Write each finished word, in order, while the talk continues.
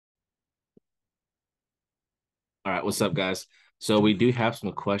All right, what's up, guys? So we do have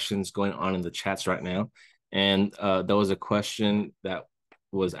some questions going on in the chats right now, and there was a question that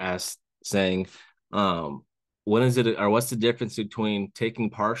was asked saying, "When is it, or what's the difference between taking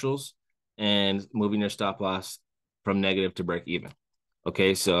partials and moving your stop loss from negative to break even?"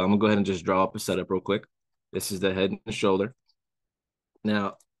 Okay, so I'm gonna go ahead and just draw up a setup real quick. This is the head and shoulder.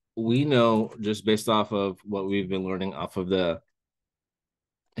 Now we know just based off of what we've been learning off of the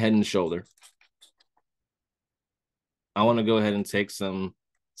head and shoulder I want to go ahead and take some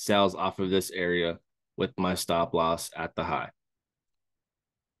sales off of this area with my stop loss at the high.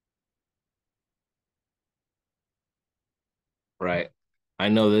 Right. I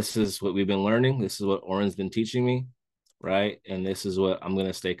know this is what we've been learning. This is what Oren's been teaching me. Right. And this is what I'm going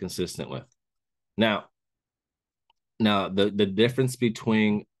to stay consistent with. Now, the difference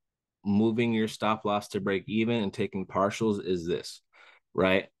between moving your stop loss to break even and taking partials is this,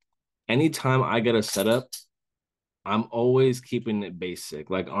 right? Anytime I get a setup, I'm always keeping it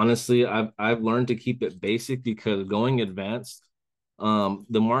basic. Like honestly, I've learned to keep it basic because going advanced,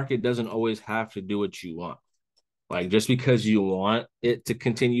 the market doesn't always have to do what you want. Like just because you want it to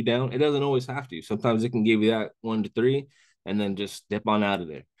continue down, it doesn't always have to. Sometimes it can give you that 1 to 3 and then just dip on out of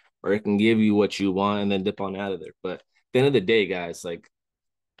there. Or it can give you what you want and then dip on out of there. But at the end of the day, guys, like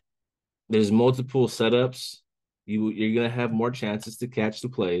there's multiple setups. You're gonna have more chances to catch the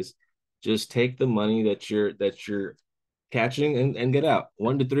plays. Just take the money that you're catching and get out.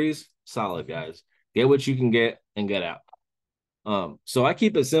 1 to 3s, solid guys. Get what you can get and get out. So I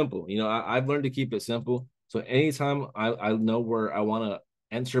keep it simple. I've learned to keep it simple. So anytime I know where I want to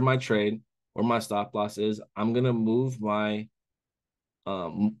enter my trade or my stop loss is, I'm gonna move my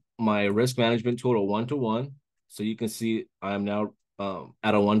risk management tool to 1 to 1. So you can see I'm now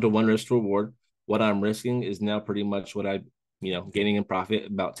at a 1 to 1 risk to reward. What I'm risking is now pretty much what gaining in profit,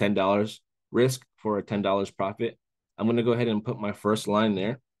 about $10 risk for a $10 profit. I'm gonna go ahead and put my first line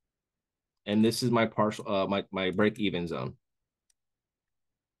there. And this is my partial my break even zone.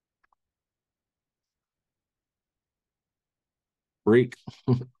 Break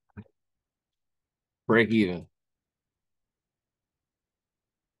break even.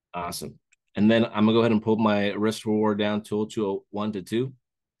 Awesome. And then I'm gonna go ahead and pull my risk reward down tool to a 1 to 2.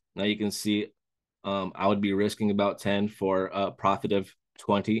 Now you can see I would be risking about 10 for a profit of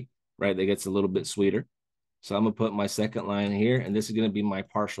 20, right? That gets a little bit sweeter. So I'm gonna put my second line here, and this is gonna be my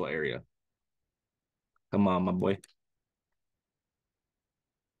partial area. Come on, my boy.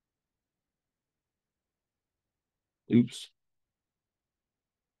 Oops.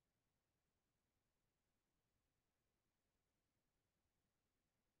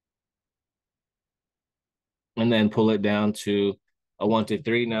 And then pull it down to a 1 to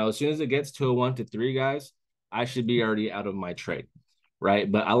 3. Now, as soon as it gets to a 1 to 3, guys, I should be already out of my trade, right?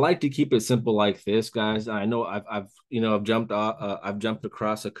 But I like to keep it simple like this, guys. I know I've jumped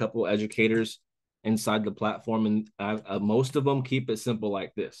across a couple educators inside the platform, and most of them keep it simple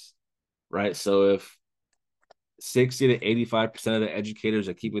like this, right? So if 60 to 85% of the educators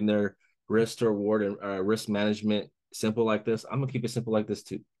are keeping their risk to reward and risk management simple like this, I'm gonna keep it simple like this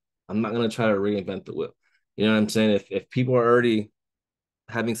too. I'm not gonna try to reinvent the wheel. You know what I'm saying? If people are already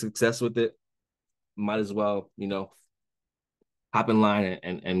having success with it, might as well, hop in line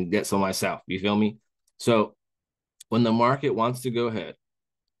and get some myself. You feel me? So when the market wants to go ahead,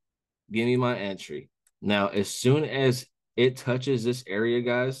 give me my entry. Now, as soon as it touches this area,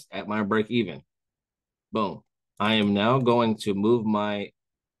 guys, at my break even, boom, I am now going to move my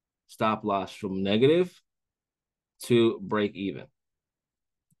stop loss from negative to break even.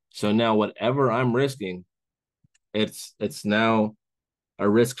 So now whatever I'm risking, it's now a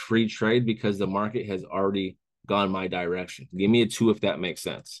risk-free trade because the market has already gone my direction. Give me a 2 if that makes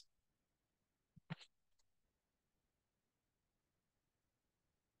sense.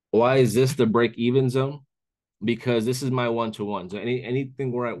 Why is this the break-even zone? Because this is my 1 to 1. So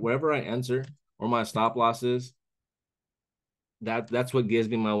anything wherever I enter or my stop loss is, that's what gives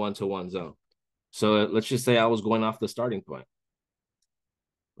me my 1 to 1 zone. So let's just say I was going off the starting point,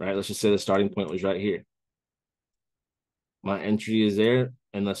 right? Let's just say the starting point was right here. My entry is there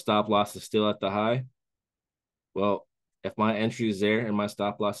and the stop loss is still at the high. Well, if my entry is there and my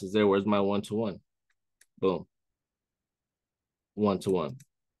stop loss is there, where's my 1 to 1? Boom. 1 to 1.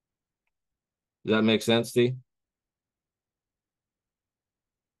 Does that make sense, Steve?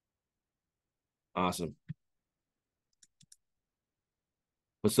 Awesome.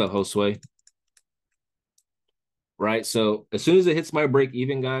 What's up, Josue? Right. So as soon as it hits my break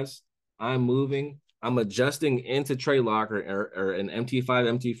even, guys, I'm adjusting into trade locker or an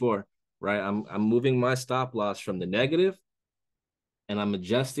MT5, MT4, right? I'm moving my stop loss from the negative and I'm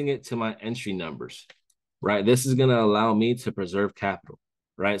adjusting it to my entry numbers. right? This is going to allow me to preserve capital,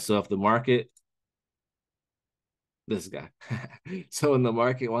 right? So if the market, this guy, so when the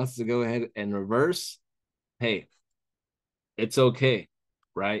market wants to go ahead and reverse, hey, it's okay,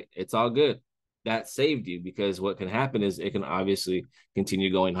 right? It's all good. That saved you because what can happen is it can obviously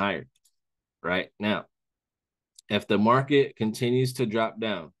continue going higher, right? Now, if the market continues to drop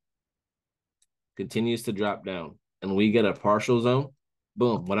down, and we get a partial zone,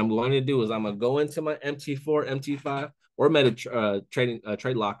 boom. What I'm going to do is I'm gonna go into my MT4, MT5, or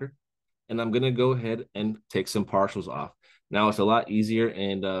trade locker, and I'm gonna go ahead and take some partials off. Now it's a lot easier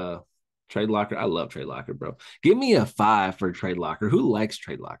and trade locker. I love trade locker, bro. Give me a 5 for trade locker. Who likes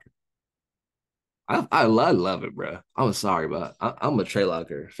trade locker? I love it, bro. I'm sorry, but I'm a trade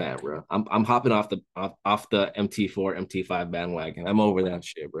locker fan, bro. I'm hopping off the MT4, MT5 bandwagon. I'm over that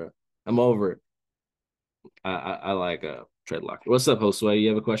shit, bro. I'm over it. I like trade locker. What's up, Josue? You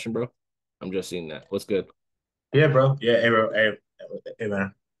have a question, bro? I'm just seeing that. What's good? Yeah, bro. Yeah, hey, bro. Hey,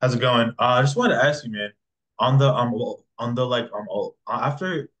 man. How's it going? I just wanted to ask you, man, on the like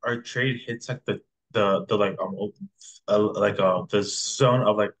after our trade hits like the like the zone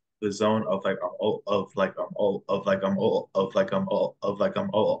of like the zone of like of like of like of like of like of like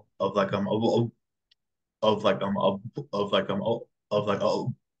of like of like of like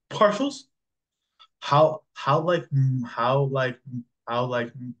partials. How how like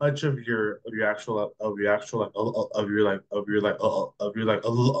much of your actual of your like of your like of your like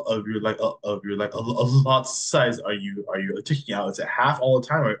of your like a lot size are you taking out? Is it half all the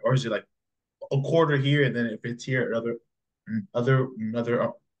time, or is it like a quarter here and then if it's here another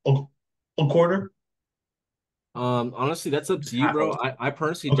a quarter? Honestly, that's up Just to you, half all bro. the time. I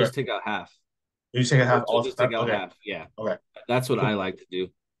personally Okay, just take out half. you take a half So all the just time. take out Okay, half. Yeah, okay, that's what I cool. like to do.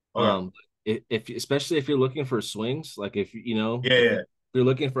 Okay, If especially if you're looking for swings, like if you know yeah, yeah. if you're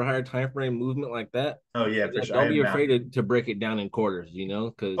looking for higher time frame movement like that, Oh yeah, for yeah, sure. I don't be am now. afraid to break it down in quarters. You know,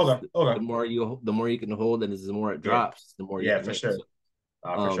 because Okay, okay. the more you can hold, and the more it Yeah, drops, the more you yeah, can for make. sure. So,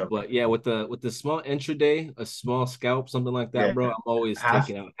 For sure, bro. but yeah, with the small intraday, a small scalp, something like that, Yeah, bro, I'm always half.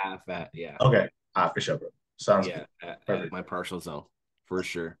 taking out half at Okay. For sure, bro. Sounds good. yeah at Perfect. my partial zone for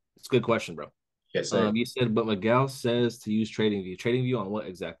sure. It's a good question, bro. Yes, sir. You said, but Miguel says to use Trading View. Trading View on what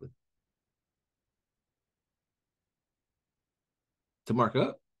exactly? To mark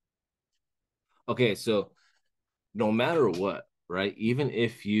up? Okay, so no matter what, right? Even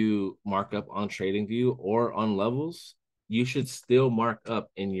if you mark up on Trading View or on levels, you should still mark up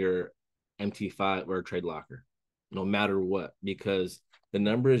in your MT5 or Trade Locker, no matter what, because the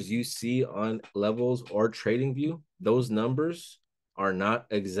numbers you see on levels or Trading View, those numbers are not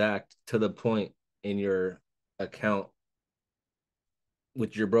exact to the point in your account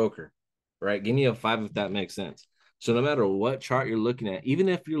with your broker, right? Give me a 5 if that makes sense. So no matter what chart you're looking at, even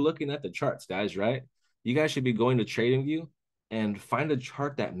if you're looking at the charts, guys, right? You guys should be going to TradingView and find a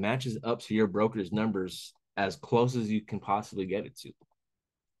chart that matches up to your broker's numbers as close as you can possibly get it to,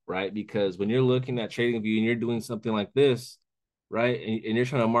 right? Because when you're looking at TradingView and you're doing something like this, right, and you're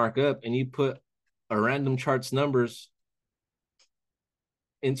trying to mark up and you put a random chart's numbers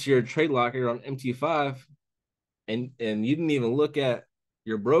into your trade locker on MT5, and you didn't even look at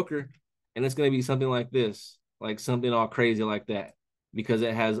your broker, and it's going to be something like this, like something all crazy like that, because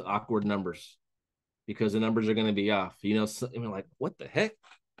it has awkward numbers, because the numbers are going to be off. You know, so, I mean, like what the heck,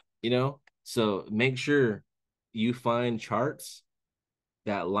 you know. So make sure you find charts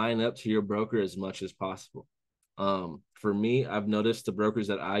that line up to your broker as much as possible. For me, I've noticed the brokers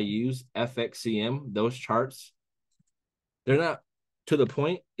that I use, FXCM, those charts, they're not to the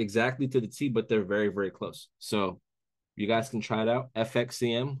point exactly to the T, but they're very, very close. So you guys can try it out.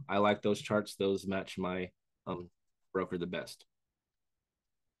 FXCM. I like those charts. Those match my um broker the best.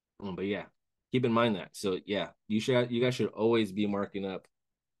 But yeah, keep in mind that. So yeah, you guys should always be marking up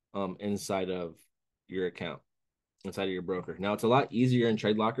inside of your account, inside of your broker. Now it's a lot easier in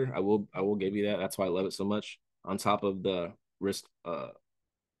Trade Locker. I will give you that. That's why I love it so much. On top of the risk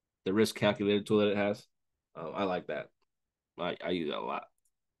calculator tool that it has. I like that. I use that a lot.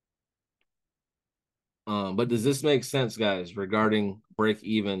 But does this make sense, guys, regarding break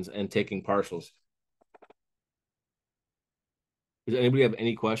evens and taking partials? Does anybody have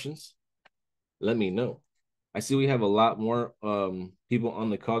any questions? Let me know. I see we have a lot more people on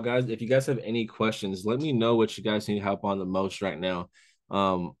the call, guys. If you guys have any questions, let me know what you guys need help on the most right now.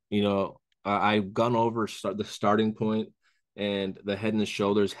 I've gone over the starting point and the head and the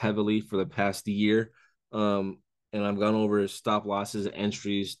shoulders heavily for the past year. And I've gone over stop losses,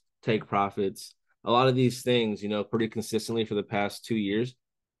 entries, take profits, a lot of these things, pretty consistently for the past 2 years.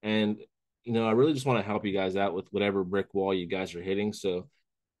 And I really just want to help you guys out with whatever brick wall you guys are hitting. So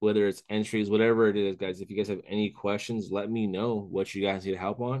whether it's entries, whatever it is, guys. If you guys have any questions, let me know what you guys need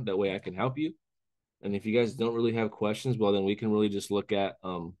help on. That way I can help you. And if you guys don't really have questions, well, then we can really just look at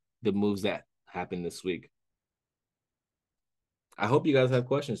the moves that happened this week. I hope you guys have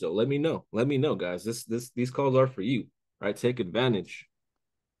questions though. Let me know. Let me know, guys. These calls are for you. Right? Take advantage.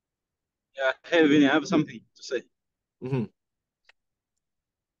 Yeah, hey Vinny, I have something to say. Mm-hmm.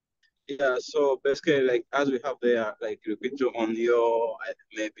 Yeah, so basically, like as we have there, like the picture on your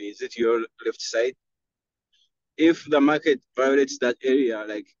maybe is it your left side? If the market violates that area,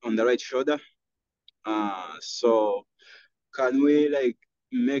 like on the right shoulder, so can we like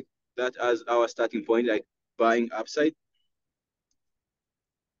make that as our starting point, like buying upside?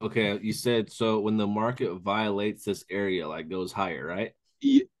 Okay, you said so when the market violates this area, like goes higher, right?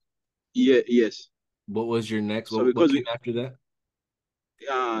 Ye- Yeah, yes. What was your next? So What because came we after that?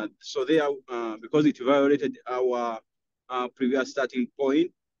 so they are because it violated our previous starting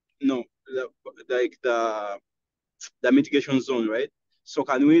point. No, like the mitigation zone, right? So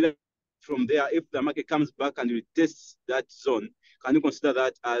can we like, from there, if the market comes back and retests that zone, can you consider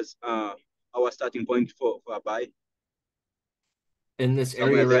that as our starting point for a buy In this area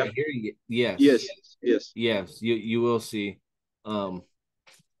somewhere there? right here, yes, Yes, yes. yes, you will see um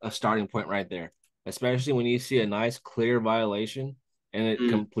a starting point right there, especially when you see a nice clear violation and it Mm,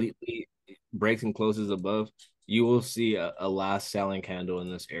 completely breaks and closes above. You will see a last selling candle in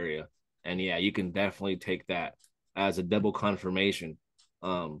this area, and yeah, you can definitely take that as a double confirmation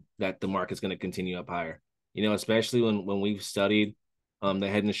that the market's going to continue up higher. You know, especially when we've studied the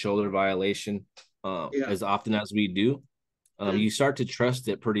head and shoulder violation yeah. as often as we do, Mm, you start to trust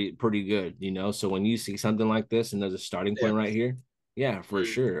it pretty good, you know. So when you see something like this and there's a starting yeah. point right here, yeah, for Mm,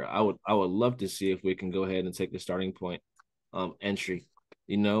 sure. I would love to see if we can go ahead and take the starting point entry,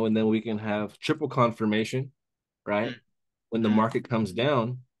 you know, and then we can have triple confirmation, right? mm, When the mm. market comes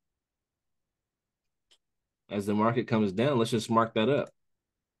down, as the market comes down, let's just mark that up,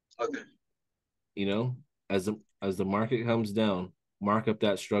 Okay. you know, as the market comes down, mark up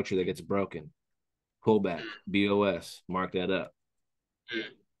that structure that gets broken. Pullback, Mm, BOS, mark that up. mm,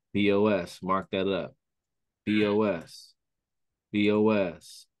 BOS, mark that up. mm. BOS,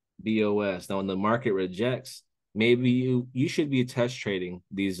 BOS, BOS. Now, when the market rejects, maybe you should be test trading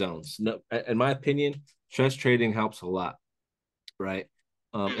these zones. No, in my opinion, test trading helps a lot, right?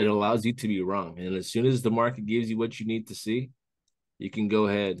 It Mm. allows you to be wrong, and as soon as the market gives you what you need to see, you can go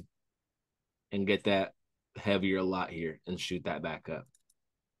ahead and get that heavier lot here and shoot that back up.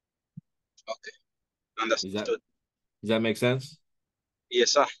 Okay. Does that Understood. does that make sense?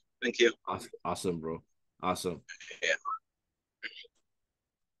 Yes, sir. Thank you. Awesome, awesome, bro. Awesome. Yeah.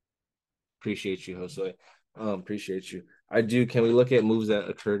 Appreciate you, Jose. Appreciate you. I do. Can we look at moves that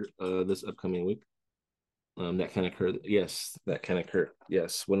occurred this upcoming week? That can occur. Yes, that can occur.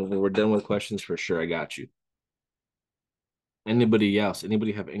 Yes. When we're done with questions, for sure, I got you. Anybody else?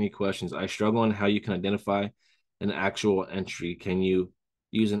 Anybody have any questions? I struggle on how you can identify an actual entry. Can you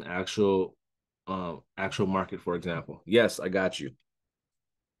use an actual market, for example? Yes, I got you.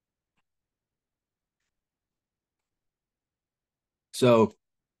 So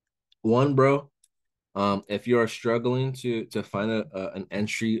one, bro, if you are struggling to find an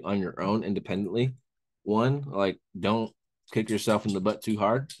entry on your own independently, one, like don't kick yourself in the butt too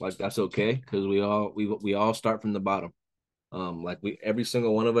hard. Like that's okay because we all start from the bottom. Like we every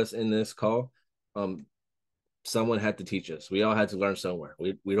single one of us in this call, um, someone had to teach us. We all had to learn somewhere.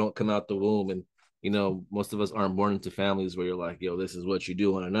 We don't come out the womb and most of us aren't born into families where you're like, yo, this is what you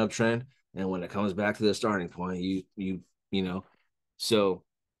do on an uptrend, and when it comes back to the starting point, you know. So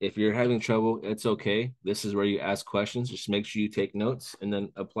if you're having trouble, it's okay. This is where you ask questions. Just make sure you take notes and then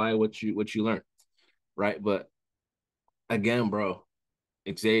apply what you learn, right? But again, bro,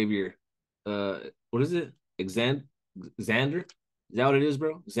 Xavier, what is it? Xander? Is that what it is,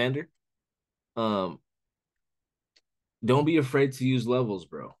 bro? Xander? Um, don't be afraid to use levels,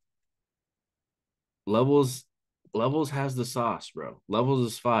 bro. Levels, levels has the sauce, bro. Levels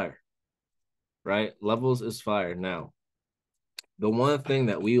is fire, right? Levels is fire. Now, the one thing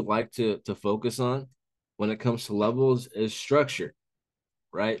that we like to focus on when it comes to levels is structure,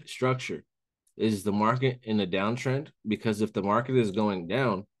 right? Structure. Is the market in a downtrend? Because if the market is going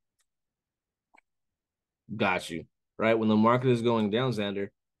down, got you, right? When the market is going down, Xander,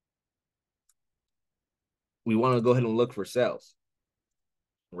 we want to go ahead and look for sales,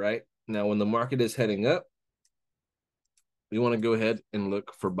 right? Now, when the market is heading up, we want to go ahead and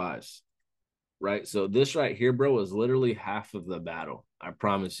look for buys, right? So this right here, bro, is literally half of the battle. I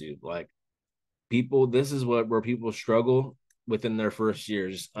promise you. Like people, this is where people struggle within their first year,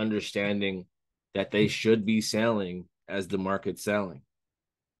 just understanding that they should be selling as the market's selling.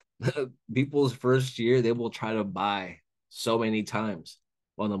 people's first year, they will try to buy so many times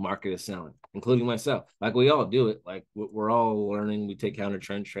when the market is selling, including myself. Like we all do it. Like we're all learning. We take counter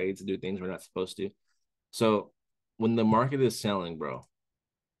trend trades to do things we're not supposed to. So when the market is selling, bro,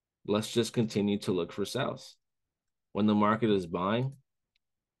 let's just continue to look for sells. When the market is buying,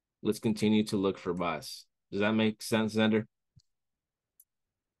 let's continue to look for buys. Does that make sense, Xander?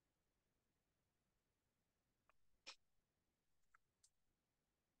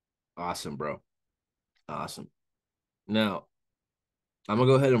 Awesome, bro. Awesome. Now, I'm gonna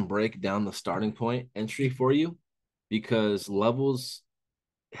go ahead and break down the starting point entry for you because levels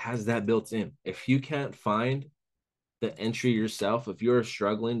has that built in. If you can't find the entry yourself, if you're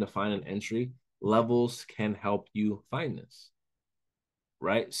struggling to find an entry, levels can help you find this.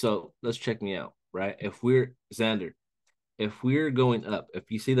 Right? So let's check me out, right? If we're Xander, if we're going up,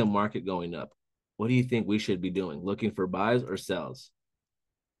 if you see the market going up, what do you think we should be doing? Looking for buys or sells?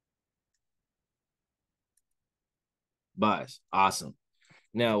 Buys. Awesome.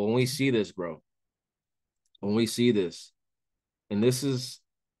 Now, when we see this, bro, when we see this, and this is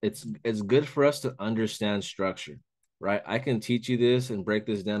it's good for us to understand structure, right? I can teach you this and break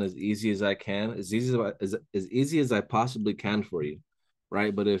this down as easy as I can, as easy as I possibly can for you,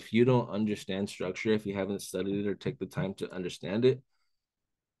 right? But if you don't understand structure, if you haven't studied it or take the time to understand it,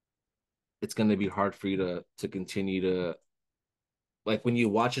 it's going to be hard for you to continue to, like, when you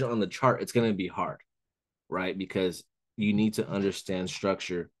watch it on the chart, it's going to be hard, right? Because you need to understand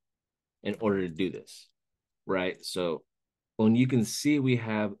structure in order to do this, right? So when you can see we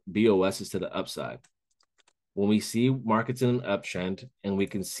have BOSs to the upside, when we see markets in an uptrend and we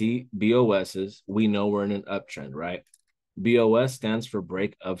can see BOSs, we know we're in an uptrend, right? BOS stands for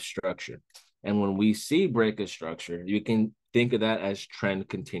break of structure. And when we see break of structure, you can think of that as trend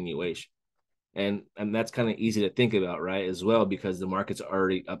continuation. And that's kind of easy to think about, right? As well, because the market's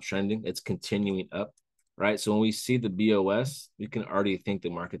already uptrending, it's continuing up, right? So when we see the BOS, we can already think the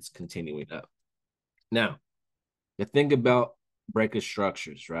market's continuing up. Now, the thing about break of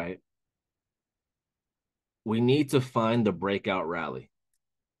structures, right? We need to find the breakout rally.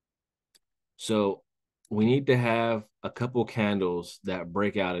 So we need to have a couple candles that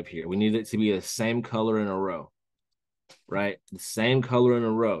break out of here. We need it to be the same color in a row, right? The same color in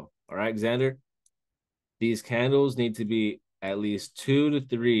a row. All right, Xander? These candles need to be at least 2 to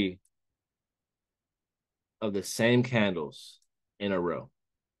 3 of the same candles in a row.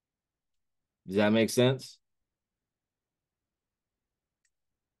 Does that make sense?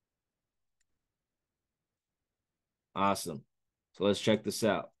 Awesome. So let's check this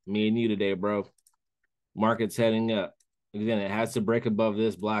out. Me and you today, bro. Market's heading up. Again, it has to break above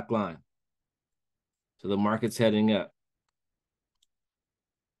this black line. So the market's heading up.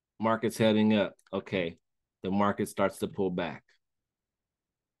 Market's heading up. Okay. The market starts to pull back.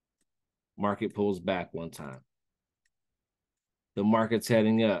 Market pulls back one time. The market's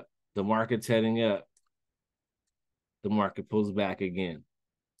heading up. The market's heading up. The market pulls back again.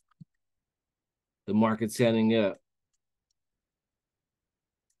 The market's heading up.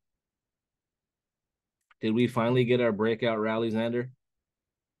 Did we finally get our breakout rally, Xander?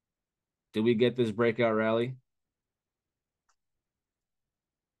 Did we get this breakout rally?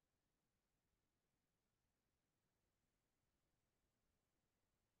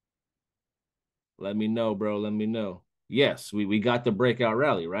 Let me know, bro. Let me know. Yes, we got the breakout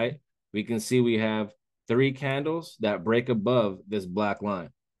rally, right? We can see we have 3 candles that break above this black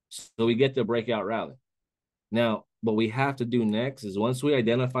line. So we get the breakout rally. Now, what we have to do next is once we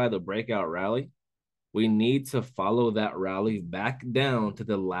identify the breakout rally, we need to follow that rally back down to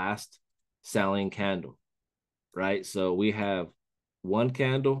the last selling candle, right? So we have 1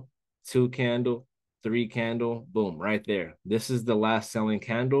 candle, 2 candle, 3 candle, boom, right there. This is the last selling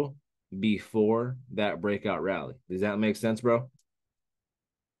candle before that breakout rally. Does that make sense, bro?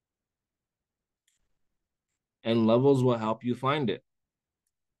 And levels will help you find it.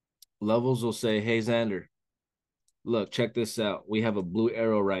 Levels will say, hey, Xander, look, check this out. We have a blue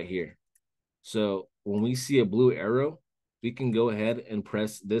arrow right here. So when we see a blue arrow, we can go ahead and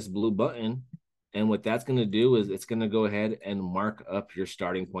press this blue button. And what that's going to do is it's going to go ahead and mark up your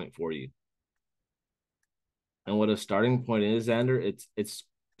starting point for you. And what a starting point is, Xander, it's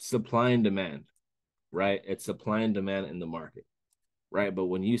supply and demand, right? It's supply and demand in the market, right? But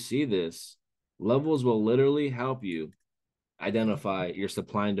when you see this, levels will literally help you identify your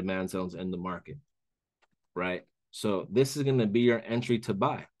supply and demand zones in the market, right? So this is going to be your entry to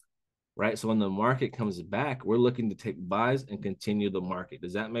buy, right? So when the market comes back, we're looking to take buys and continue the market.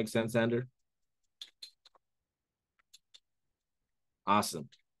 Does that make sense, Xander? Awesome.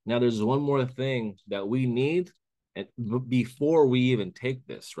 Now there's one more thing that we need And before we even take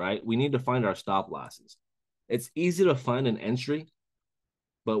this, right, we need to find our stop losses. It's easy to find an entry,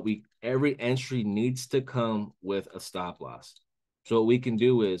 but every entry needs to come with a stop loss. So what we can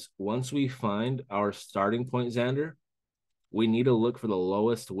do is once we find our starting point, Xander, we need to look for the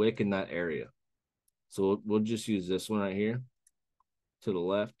lowest wick in that area. So we'll just use this one right here to the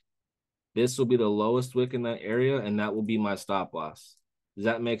left. This will be the lowest wick in that area, and that will be my stop loss. Does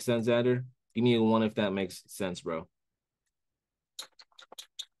that make sense, Xander? Give me a one if that makes sense, bro.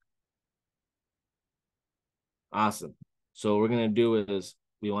 Awesome. So what we're going to do is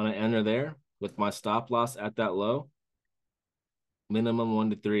we want to enter there with my stop loss at that low. Minimum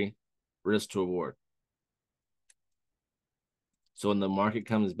 1 to 3, risk to reward. So when the market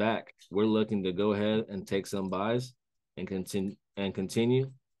comes back, we're looking to go ahead and take some buys and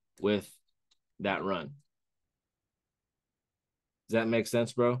continue with that run. Does that make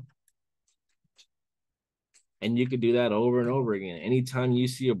sense, bro? And you could do that over and over again. Anytime you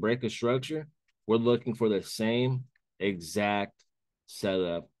see a break of structure, we're looking for the same exact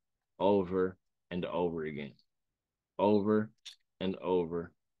setup over and over again. Over and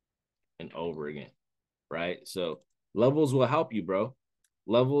over and over again, right? So levels will help you, bro.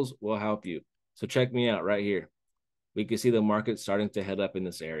 Levels will help you. So check me out right here. We can see the market starting to head up in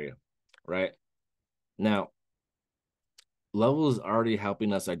this area, right? Now, levels is already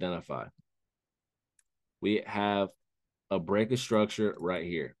helping us identify. We have a break of structure right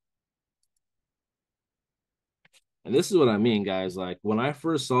here. And this is what I mean, guys. Like when I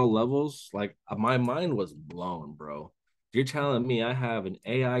first saw levels, like my mind was blown, bro. You're telling me I have an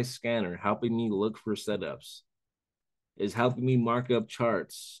AI scanner helping me look for setups, is helping me mark up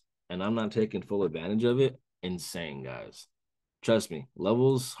charts, and I'm not taking full advantage of it? Insane, guys. Trust me.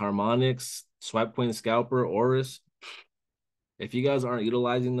 Levels, harmonics, swipe point scalper, Oris. If you guys aren't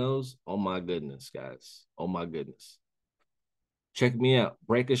utilizing those, oh my goodness, guys. Oh my goodness. Check me out.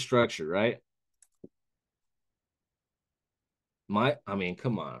 Break a structure, right? I mean,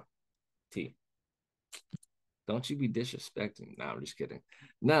 come on, T. Don't you be disrespecting. No, I'm just kidding.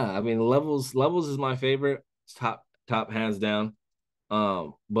 Nah, I mean, levels is my favorite. It's top hands down.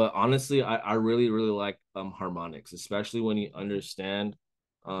 But honestly, I really, really like harmonics, especially when you understand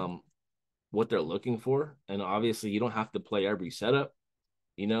what they're looking for. And obviously you don't have to play every setup,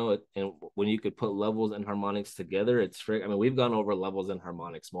 you know, and when you could put levels and harmonics together, it's free. I mean, we've gone over levels and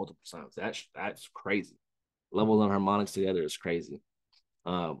harmonics multiple times. That's crazy. Levels and harmonics together is crazy.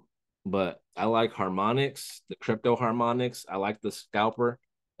 But I like harmonics, the crypto harmonics. I like the scalper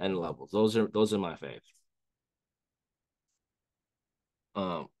and levels. Those are my fave.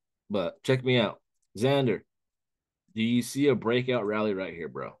 But check me out, Xander. Do you see a breakout rally right here,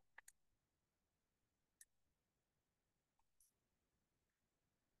 bro?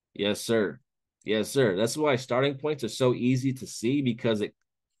 Yes, sir. Yes, sir. That's why starting points are so easy to see, because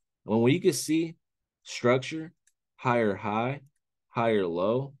when you can see structure, higher high, higher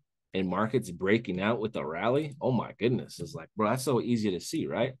low, and markets breaking out with a rally, oh my goodness. It's like, bro, that's so easy to see,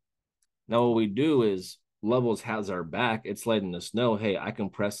 right? Now what we do is levels has our back. It's letting us know, hey, I can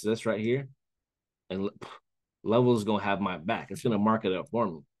press this right here, and levels is gonna have my back. It's gonna mark it up for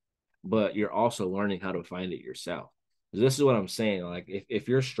me. But you're also learning how to find it yourself. This is what I'm saying. Like if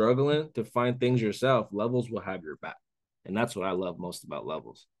you're struggling to find things yourself, levels will have your back. And that's what I love most about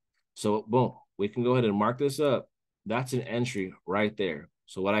levels. So boom, we can go ahead and mark this up. That's an entry right there.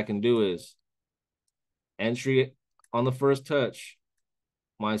 So what I can do is entry on the first touch.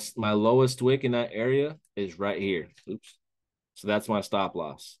 My lowest wick in that area is right here. Oops. So that's my stop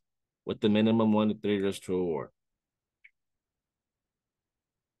loss with the minimum 1 to 3 risk to reward.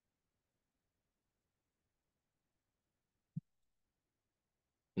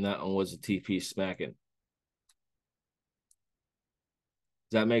 And that one was a TP smacking.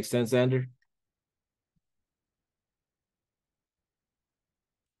 Does that make sense, Andrew?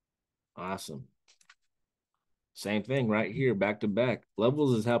 Awesome. Same thing right here, back to back.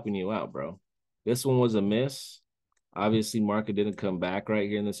 Levels is helping you out, bro. This one was a miss. Obviously, market didn't come back right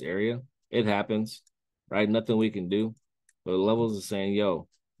here in this area. It happens, right? Nothing we can do. But levels is saying, yo,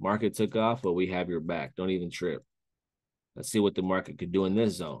 market took off, but we have your back. Don't even trip. Let's see what the market could do in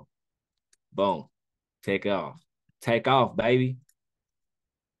this zone. Boom. Take off. Take off, baby.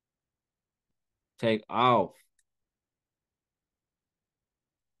 Take off.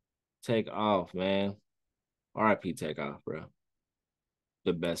 Take off, man. RIP take off, bro.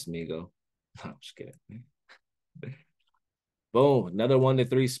 The best Migo. I'm just kidding. Boom. Another 1 to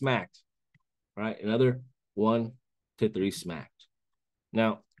 3 smacked. Right? Another 1 to 3 smacked.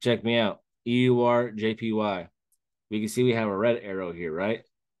 Now, check me out. EUR, JPY. We can see we have a red arrow here, right?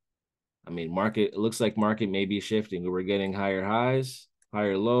 mean, it looks like market may be shifting. We're getting higher highs,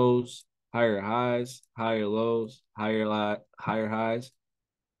 higher lows, higher highs, higher lows, higher highs,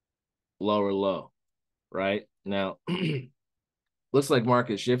 lower low, right? Now, looks like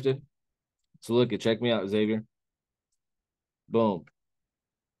market shifted. So look, check me out, Xavier. Boom.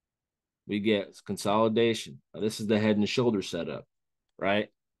 We get consolidation. Now, this is the head and shoulder setup, right?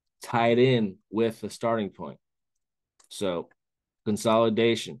 Tied in with the starting point. So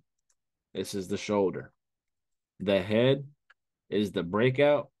consolidation. This is the shoulder. The head is the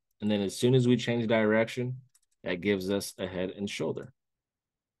breakout. And then as soon as we change direction, that gives us a head and shoulder.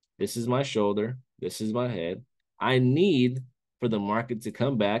 This is my shoulder. This is my head. I need for the market to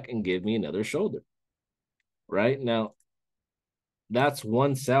come back and give me another shoulder. Right? Now, that's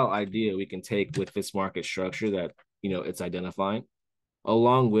one sell idea we can take with this market structure that, it's identifying,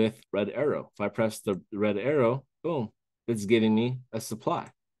 along with red arrow. If I press the red arrow, boom, it's giving me a supply.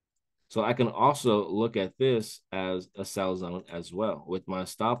 So I can also look at this as a sell zone as well with my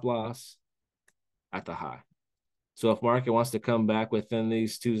stop loss at the high. So if market wants to come back within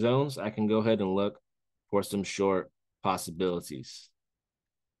these two zones, I can go ahead and look for some short possibilities.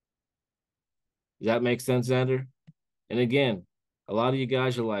 Does that make sense, Xander? And again, a lot of you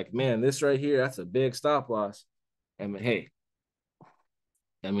guys are like, man, this right here, that's a big stop loss. And hey,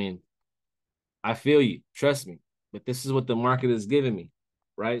 I mean, I feel you, trust me, but this is what the market is giving me,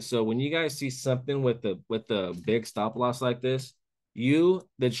 right? So when you guys see something with the big stop loss like this, you,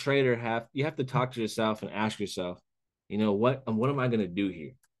 the trader, you have to talk to yourself and ask yourself, what am I gonna do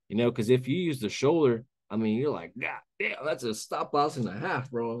here? Because if you use the shoulder, I mean, you're like, God damn, that's a stop loss and a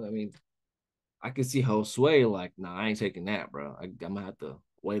half, bro. I mean, I can see Josue like, nah, I ain't taking that, bro. I'm gonna have to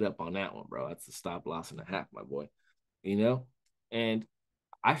wait up on that one, bro. That's a stop loss and a half, my boy. And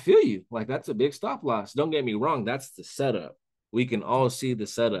I feel you. Like, that's a big stop loss. Don't get me wrong. That's the setup. We can all see the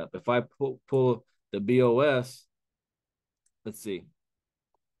setup. If I pull the BOS, let's see.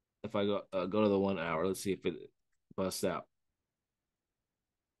 If I go to the 1 hour, let's see if it busts out.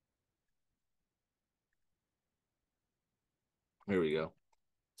 Here we go.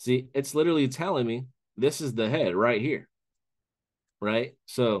 See, it's literally telling me this is the head right here, right?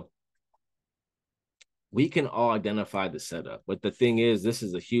 So we can all identify the setup. But the thing is, this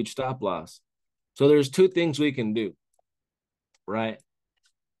is a huge stop loss. So there's two things we can do, right?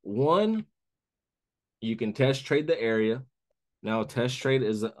 One, you can test trade the area. Now, test trade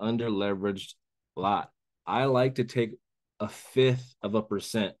is an under leveraged lot. I like to take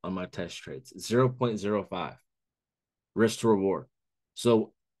 1/5% on my test trades, 0.05 risk to reward.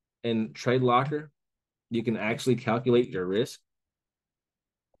 So in Trade Locker, you can actually calculate your risk.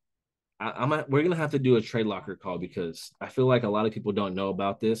 We're gonna have to do a Trade Locker call because I feel like a lot of people don't know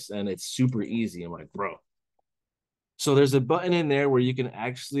about this and it's super easy. I'm like, bro. So there's a button in there where you can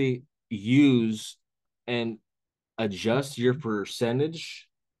actually use and adjust your percentage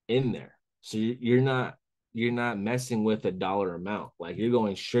in there. So you're not messing with a dollar amount. Like, you're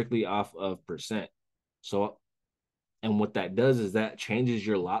going strictly off of percent. So, and what that does is that changes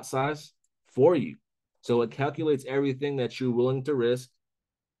your lot size for you. So it calculates everything that you're willing to risk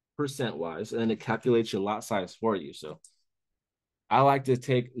percent wise, and then it calculates your lot size for you. So I like to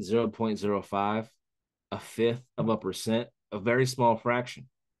take 0.05, 1/5%, a very small fraction,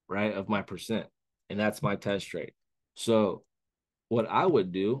 right, of my percent. And that's my test trade. So what I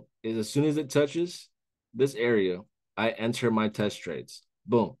would do is, as soon as it touches this area, I enter my test trades.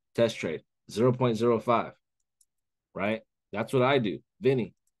 Boom, test trade, 0.05, right? That's what I do.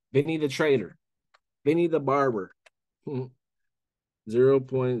 Vinny the trader, Vinny the barber,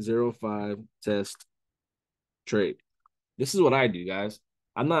 0.05 test trade. This is what I do, guys.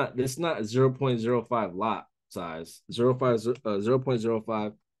 It's not 0.05 lot size,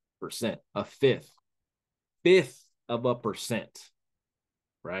 0.05%, a fifth of a percent,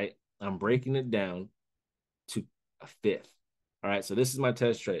 right? I'm breaking it down to a fifth. All right, so this is my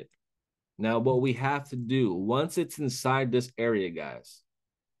test trade. Now, what we have to do, once it's inside this area, guys,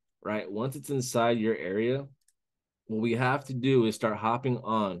 right? Once it's inside your area, what we have to do is start hopping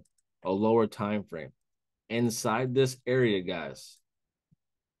on a lower time frame. Inside this area, guys,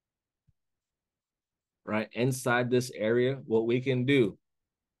 right? Inside this area, what we can do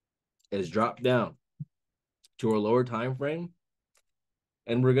is drop down to a lower time frame,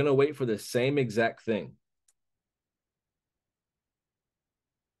 and we're going to wait for the same exact thing.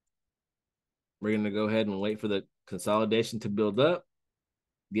 We're going to go ahead and wait for the consolidation to build up.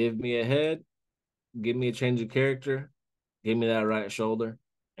 Give me a head, give me a change of character, give me that right shoulder,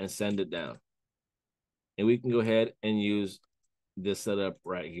 and send it down. And we can go ahead and use this setup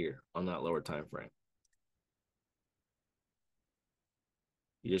right here on that lower time frame.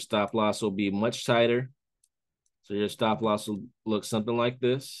 Your stop loss will be much tighter. So your stop loss will look something like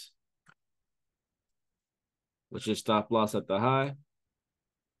this, which is stop loss at the high.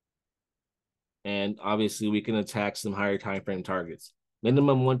 And obviously we can attack some higher time frame targets.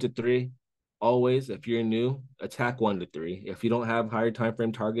 Minimum 1 to 3. Always, if you're new, attack 1 to 3. If you don't have higher time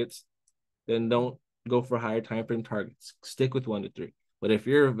frame targets, then don't go for higher time frame targets. Stick with 1 to 3. But if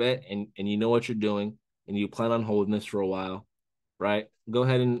you're a vet and you know what you're doing and you plan on holding this for a while, right? Go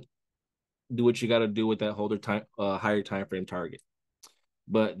ahead and do what you got to do with that higher time frame target.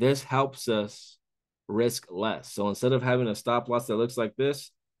 But this helps us risk less. So instead of having a stop loss that looks like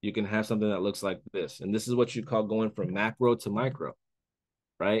this, you can have something that looks like this. And this is what you call going from macro to micro,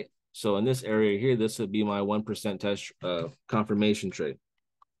 right? So in this area here, this would be my 1% test confirmation trade.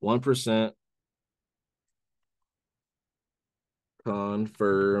 1%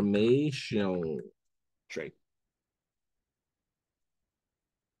 confirmation trade.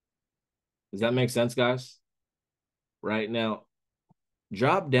 Does that make sense, guys? Right now,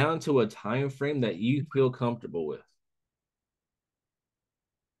 drop down to a time frame that you feel comfortable with.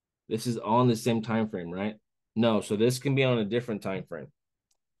 This is on the same time frame, right? No, so this can be on a different time frame,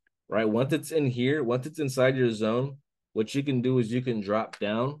 right? Once it's in here, once it's inside your zone, what you can do is you can drop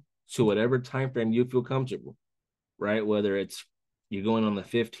down to whatever time frame you feel comfortable, right? Whether it's you're going on the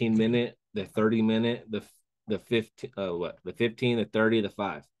 15-minute, the 30-minute, the 15, the 15, the 30, the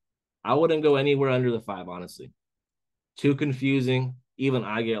 5. I wouldn't go anywhere under the 5, honestly. Too confusing. Even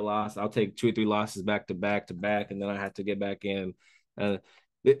I get lost. I'll take 2 or 3 losses back to back to back, and then I have to get back in.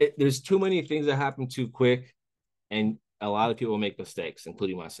 There's too many things that happen too quick, and a lot of people make mistakes,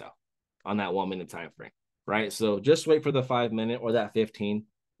 including myself, on that 1 minute time frame, right? So just wait for the 5 minute or that 15,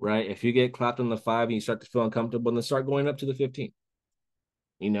 right? If you get clapped on the 5 and you start to feel uncomfortable, then start going up to the 15.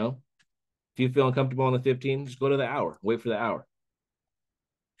 You know, if you feel uncomfortable on the 15, just go to the hour. Wait for the hour.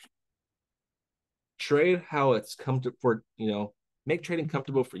 Trade how it's comfortable for, make trading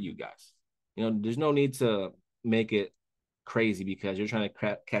comfortable for you guys. There's no need to make it crazy because you're trying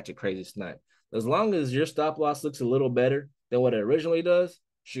to catch a crazy snipe. As long as your stop loss looks a little better than what it originally does,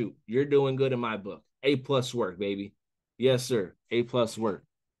 shoot, you're doing good in my book. A+ work, baby. Yes, sir. A+ work.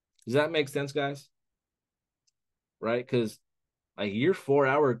 Does that make sense, guys? Right? Because like your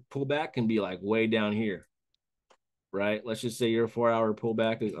 4-hour pullback can be like way down here, right? Let's just say your 4-hour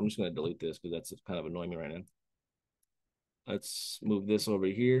pullback is, I'm just going to delete this because that's kind of annoying me right now. Let's move this over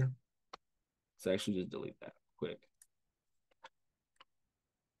here. Let's actually just delete that quick.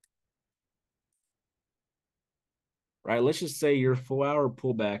 Right, let's just say your 4-hour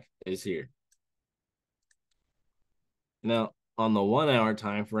pullback is here. Now, on the 1-hour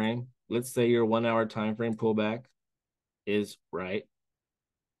time frame, let's say your 1-hour time frame pullback is right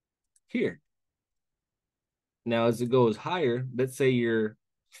here. Now, as it goes higher, let's say your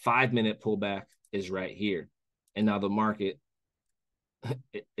 5-minute pullback is right here. And now the market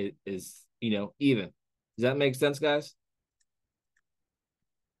it is, even. Does that make sense, guys?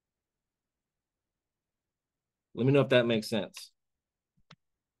 Let me know if that makes sense.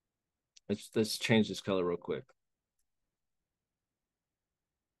 Let's change this color real quick.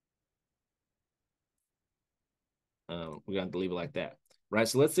 We're going to leave it like that, right?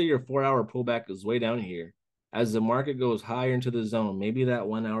 So let's say your 4-hour pullback is way down here. As the market goes higher into the zone, maybe that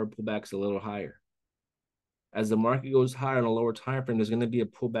 1-hour pullback's a little higher. As the market goes higher on a lower time frame, there's going to be a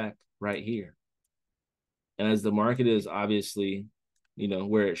pullback right here. And as the market is obviously,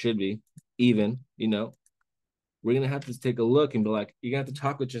 where it should be, even, we're going to have to take a look and be like, you're going to have to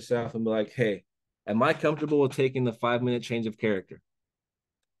talk with yourself and be like, hey, am I comfortable with taking the 5-minute change of character?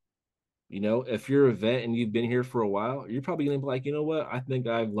 If you're a vet and you've been here for a while, you're probably going to be like, you know what? I think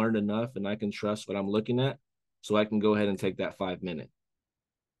I've learned enough and I can trust what I'm looking at. So I can go ahead and take that 5-minute.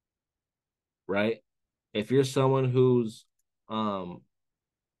 Right? If you're someone who's been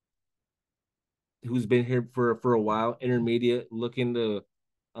here for a while, intermediate, looking to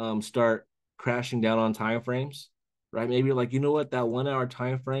start crashing down on time frames, right? Maybe you're like, you know what, that 1-hour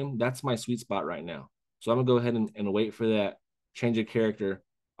time frame, that's my sweet spot right now. So I'm gonna go ahead and wait for that change of character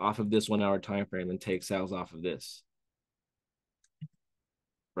off of this 1-hour time frame and take sales off of this.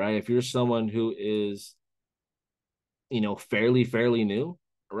 Right? If you're someone who is, fairly new,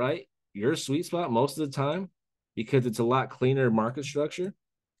 right? Your sweet spot most of the time, because it's a lot cleaner market structure,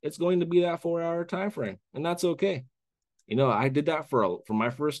 it's going to be that 4-hour time frame, and that's okay. I did that for my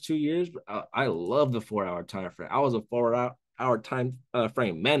first 2 years. I love the 4-hour time frame. I was a 4-hour time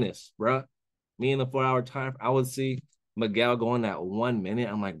frame menace, bro. Me and the 4-hour time, I would see Miguel going at 1 minute.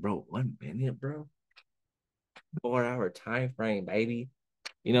 I'm like, bro, 1 minute, bro. 4-hour time frame, baby.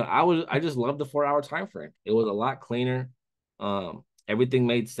 I just love the 4-hour time frame. It was a lot cleaner. everything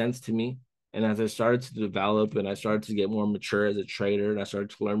made sense to me. And as I started to develop and I started to get more mature as a trader and I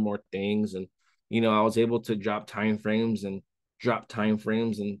started to learn more things, and I was able to drop time frames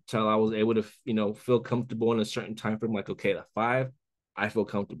until I was able to, feel comfortable in a certain time frame. Like, okay, the 5, I feel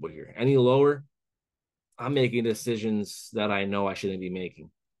comfortable here. Any lower, I'm making decisions that I know I shouldn't be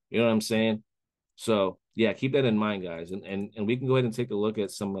making. You know what I'm saying? So yeah, keep that in mind, guys. And we can go ahead and take a look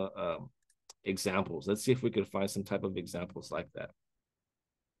at some examples. Let's see if we can find some type of examples like that.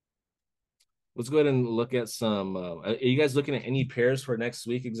 Let's go ahead and look at some. Are you guys looking at any pairs for next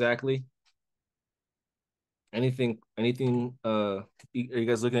week exactly? Anything? Are you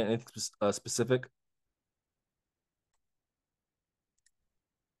guys looking at anything specific?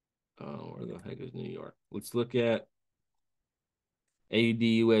 Where the heck is New York? Let's look at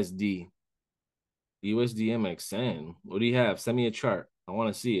AUD USD. USD MXN. What do you have? Send me a chart. I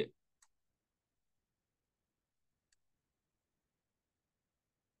want to see it.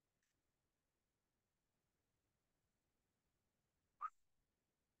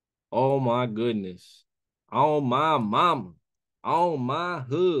 Oh my goodness. Oh my mama. Oh my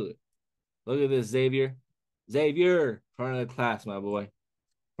hood. Look at this, Xavier. Xavier, front of the class, my boy.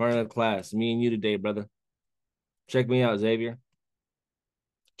 Front of the class. Me and you today, brother. Check me out, Xavier.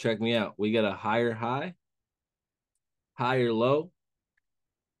 Check me out. We got a higher high, higher low,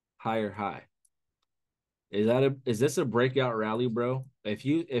 higher high. Is this a breakout rally, bro? If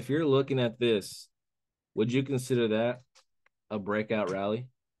you're looking at this, would you consider that a breakout rally?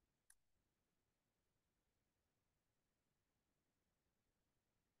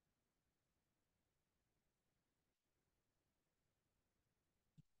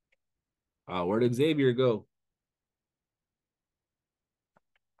 Where did Xavier go?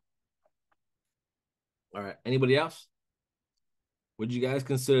 All right. Anybody else? Would you guys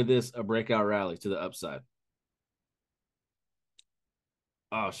consider this a breakout rally to the upside?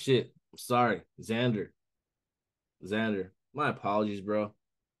 Oh shit. Sorry. Xander. My apologies, bro.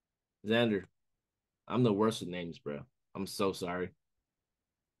 Xander. I'm the worst with names, bro. I'm so sorry.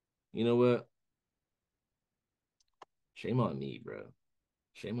 You know what? Shame on me, bro.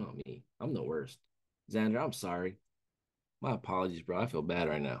 Shame on me. I'm the worst. Xander, I'm sorry. My apologies, bro. I feel bad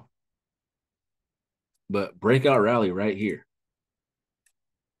right now. But breakout rally right here,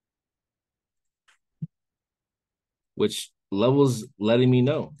 which levels letting me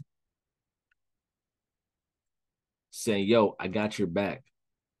know, saying, yo, I got your back.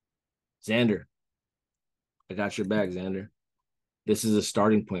 Xander, I got your back, Xander. This is a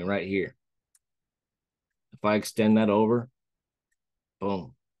starting point right here. If I extend that over,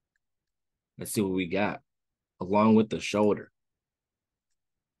 boom. Let's see what we got along with the shoulder.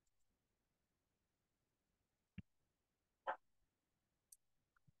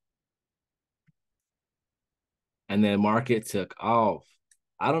 And then market took off.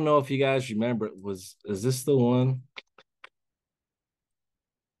 I don't know if you guys remember, is this the one?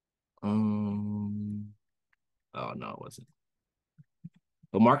 Oh no, it wasn't.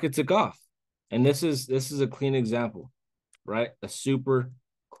 But market took off. And this is a clean example, right? A super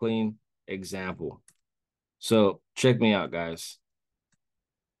clean example. So check me out, guys.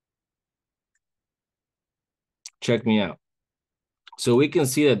 Check me out. So we can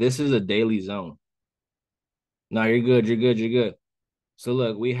see that this is a daily zone. No, you're good. You're good. You're good. So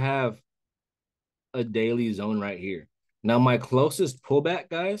look, we have a daily zone right here. Now, my closest pullback,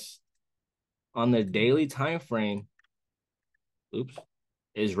 guys, on the daily time frame,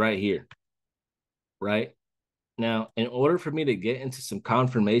 is right here. Right? Now, in order for me to get into some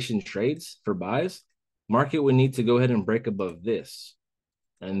confirmation trades for buys, market would need to go ahead and break above this.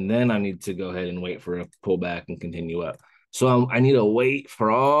 And then I need to go ahead and wait for a pullback and continue up. So I need to wait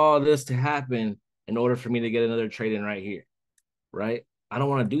for all this to happen in order for me to get another trade in right here, right? I don't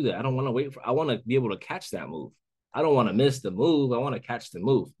want to do that. I don't want to wait for, I want to be able to catch that move. I don't want to miss the move. I want to catch the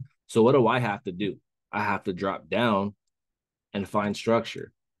move. So what do I have to do? I have to drop down and find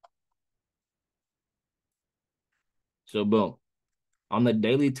structure. So boom. On the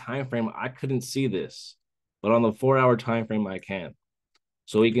daily time frame, I couldn't see this, but on the 4-hour time frame, I can.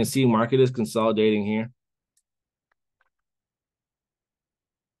 So we can see market is consolidating here.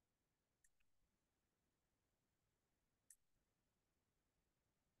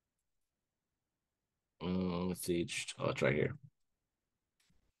 Let's see. Oh, it's right here.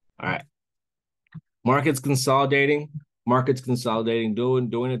 All right. Market's consolidating,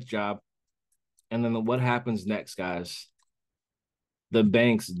 doing its job. And then what happens next, guys? The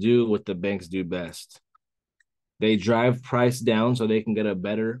banks do what the banks do best. They drive price down so they can get a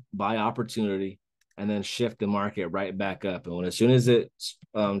better buy opportunity and then shift the market right back up. And as soon as it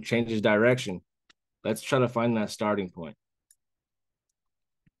changes direction, let's try to find that starting point.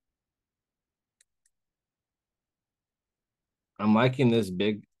 I'm liking this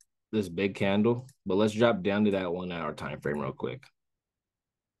big candle, but let's drop down to that 1 hour time frame real quick.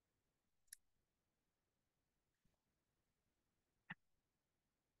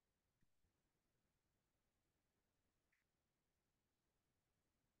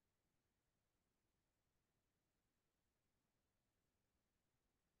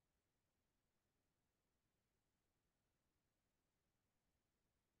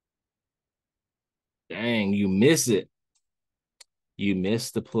 Dang, you miss it. You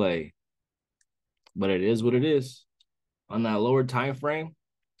miss the play. But it is what it is. On that lower time frame,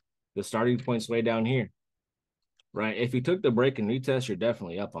 the starting point's way down here. Right? If you took the break and retest, you're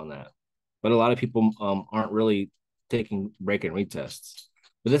definitely up on that. But a lot of people aren't really taking break and retests.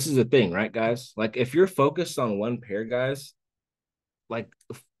 But this is the thing, right, guys? Like if you're focused on one pair, guys, like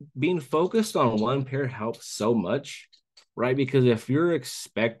being focused on one pair helps so much, right? Because if you're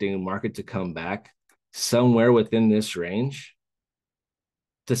expecting market to come back somewhere within this range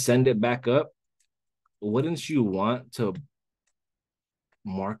to send it back up, wouldn't you want to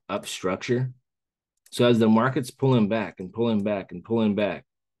mark up structure? So as the market's pulling back and pulling back and pulling back,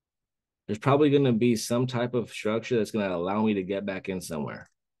 there's probably going to be some type of structure that's going to allow me to get back in somewhere.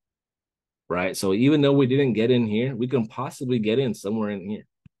 Right. So even though we didn't get in here, we can possibly get in somewhere in here.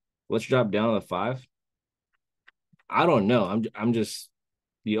 Let's drop down to 5. I don't know. I'm just,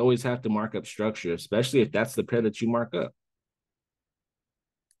 you always have to mark up structure, especially if that's the pair that you mark up.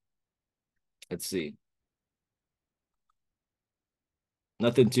 Let's see.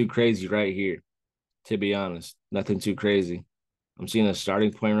 Nothing too crazy right here, to be honest. Nothing too crazy. I'm seeing a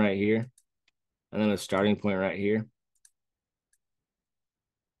starting point right here, and then a starting point right here.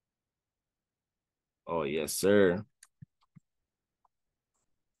 Oh, yes, sir.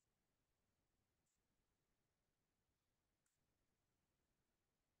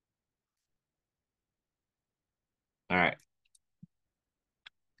 All right.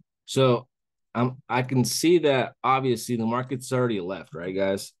 So I can see that obviously the market's already left, right,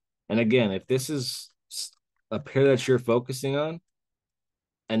 guys? And again, if this is a pair that you're focusing on,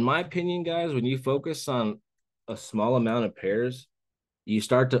 in my opinion, guys, when you focus on a small amount of pairs, you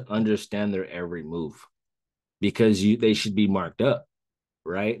start to understand their every move because they should be marked up,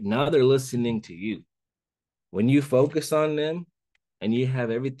 right? Now they're listening to you. When you focus on them and you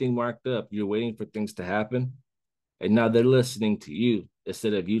have everything marked up, you're waiting for things to happen. And now they're listening to you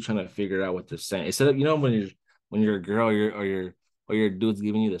instead of you trying to figure out what they're saying. Instead of, when you're a girl or your dude's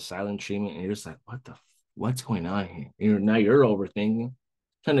giving you the silent treatment and you're just like, what's going on here? Now you're overthinking,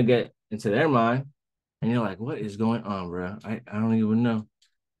 trying to get into their mind. And you're like, what is going on, bro? I don't even know.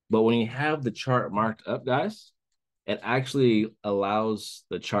 But when you have the chart marked up, guys, it actually allows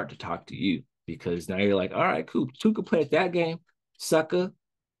the chart to talk to you because now you're like, all right, cool. Two could play at that game, sucker,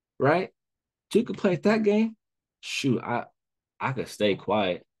 right? Two could play at that game. Shoot, I could stay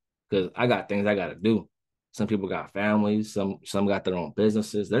quiet because I got things I gotta do. Some people got families, some got their own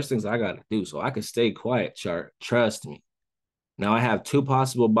businesses. There's things I gotta do. So I could stay quiet, chart. Trust me. Now I have 2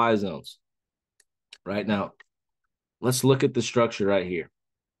 possible buy zones. Right now, let's look at the structure right here.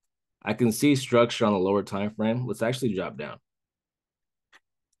 I can see structure on the lower time frame. Let's actually drop down.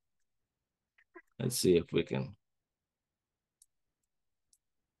 Let's see if we can.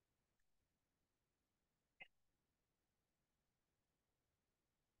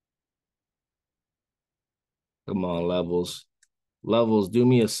 Come on, levels. Levels, do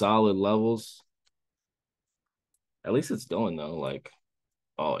me a solid, levels. At least it's going though. Like,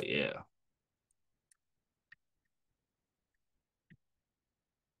 oh yeah.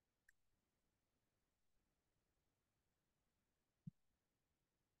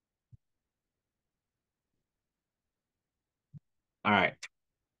 All right.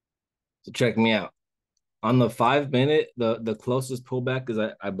 So check me out. On the 5 minute, the closest pullback is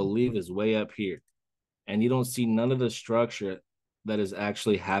I believe is way up here. And you don't see none of the structure that is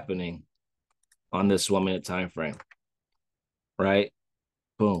actually happening on this 1 minute time frame. Right?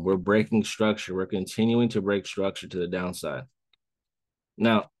 Boom. We're breaking structure. We're continuing to break structure to the downside.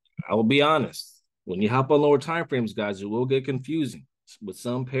 Now, I will be honest. When you hop on lower time frames, guys, it will get confusing. With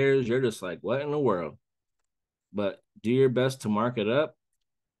some pairs, you're just like, what in the world? But do your best to mark it up,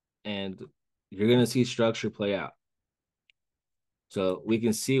 and you're going to see structure play out. So we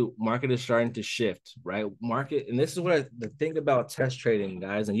can see market is starting to shift, right? Market, and this is what the thing about test trading,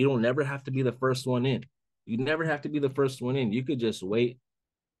 guys, and you don't never have to be the first one in. You never have to be the first one in. You could just wait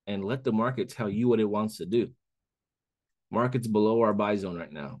and let the market tell you what it wants to do. Market's below our buy zone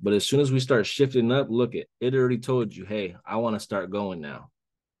right now. But as soon as we start shifting up, look at it already told you, hey, I want to start going now.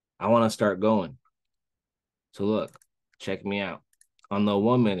 I want to start going. So look, check me out. on the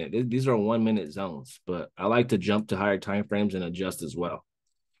 1 minute. These are 1 minute zones, but I like to jump to higher time frames and adjust as well.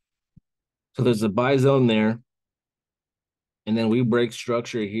 So there's a buy zone there. And then we break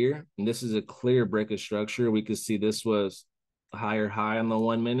structure here. And this is a clear break of structure. We could see this was a higher high on the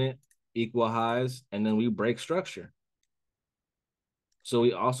 1 minute, equal highs, and then we break structure. So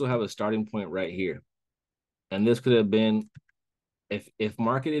we also have a starting point right here. And this could have been, if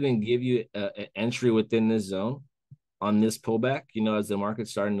market didn't give you an entry within this zone on this pullback, you know, as the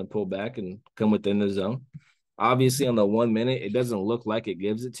market's starting to pull back and come within the zone, obviously on the 1 minute, it doesn't look like it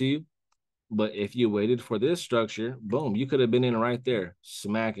gives it to you. But if you waited for this structure, boom, you could have been in right there,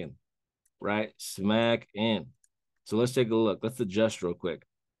 smacking, right? Smack in. So let's take a look. Let's adjust real quick.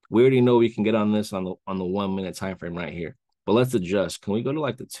 We already know we can get on this on the 1 minute time frame right here. But let's adjust. Can we go to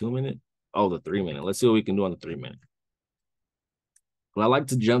like the 2 minute? Oh, the 3 minute. Let's see what we can do on the 3 minute. But I like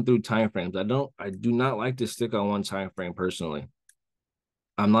to jump through time frames. I do not like to stick on one time frame personally.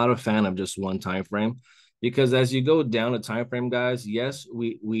 I'm not a fan of just one time frame, because as you go down a time frame, guys, yes,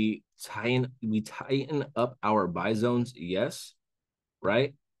 we tighten up our buy zones, yes,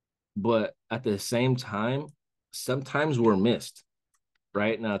 right? But at the same time, sometimes we're missed,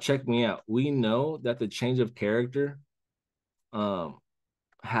 right? Now check me out. We know that the change of character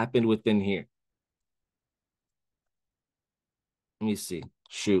happened within here. Let me see.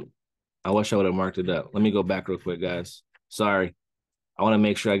 Shoot. I wish I would have marked it up. Let me go back real quick, guys. Sorry. I want to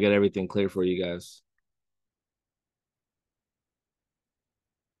make sure I get everything clear for you guys.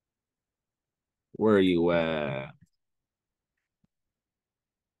 Where are you at?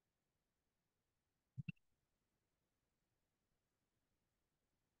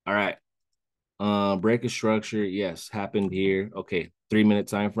 All right. Break of structure, yes, happened here. Okay, 3 minute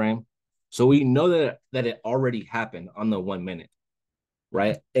time frame. So we know that it already happened on the 1 minute,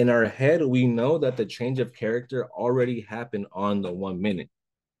 right? In our head, we know that the change of character already happened on the 1 minute.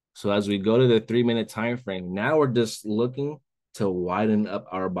 So as we go to the 3 minute time frame, now we're just looking to widen up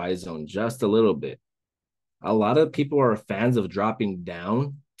our buy zone just a little bit. A lot of people are fans of dropping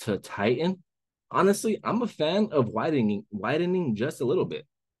down to tighten. Honestly, I'm a fan of widening just a little bit.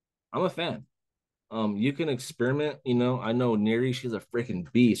 I'm a fan. You can experiment. You know, I know Neri, she's a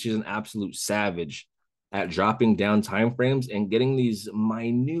freaking beast. She's an absolute savage at dropping down time frames and getting these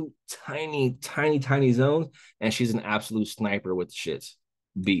minute, tiny zones. And she's an absolute sniper with the shits.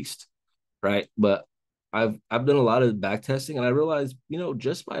 Beast, right? But I've done a lot of back testing, and I realized, you know,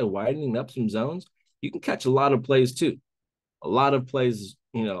 just by widening up some zones, you can catch a lot of plays too. A lot of plays,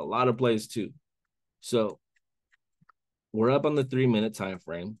 you know, a lot of plays too. So we're up on the 3 minute time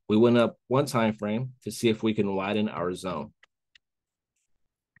frame. We went up one time frame to see if we can widen our zone.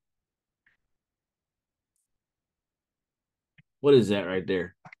 What is that right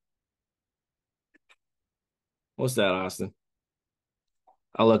there? What's that, Austin?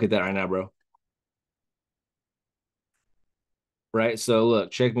 I'll look at that right now, bro. Right. So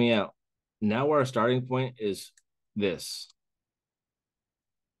look, check me out. Now our starting point is this.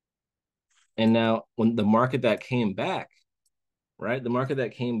 And now when the market that came back, right? The market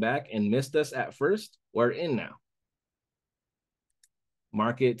that came back and missed us at first, we're in now.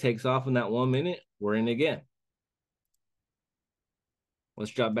 Market takes off in that 1 minute, we're in again.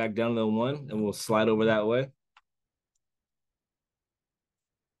 Let's drop back down to the 1 and we'll slide over that way.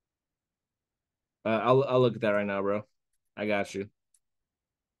 I'll look at that right now, bro. I got you.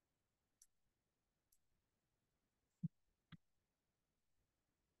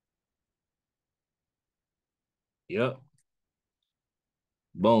 Yep.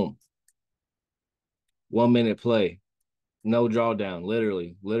 Boom. 1 minute play. No drawdown.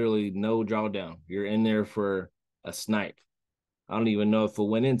 Literally no drawdown. You're in there for a snipe. I don't even know if it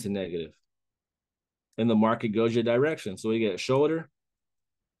went into negative. And the market goes your direction. So we get shoulder,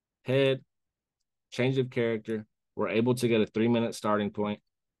 head, change of character. We're able to get a 3 minute starting point,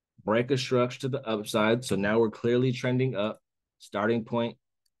 break a structure to the upside. So now we're clearly trending up. Starting point,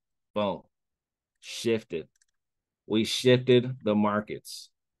 boom, shifted. We shifted the markets.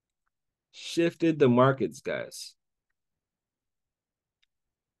 Shifted the markets, guys.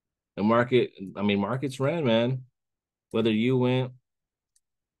 The market, I mean, markets ran, man. Whether you went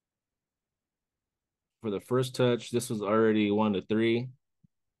for the first touch, this was already 1 to 3.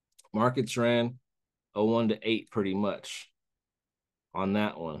 Markets ran a 1 to 8 pretty much on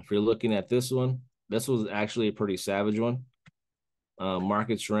that one. If you're looking at this one, this was actually a pretty savage one.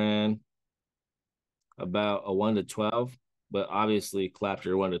 Markets ran about a 1 to 12, but obviously clapped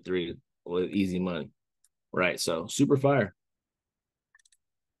your 1 to 3 with easy money. Right. So super fire.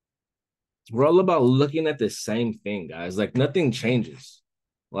 We're all about looking at the same thing, guys. Like nothing changes.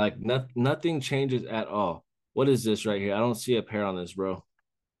 Like nothing changes at all. What is this right here? I don't see a pair on this, bro.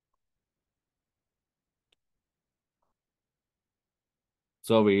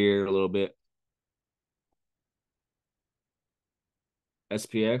 It's over here a little bit.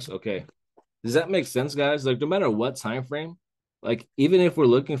 SPX. Okay. Does that make sense, guys? Like, no matter what time frame, like, even if we're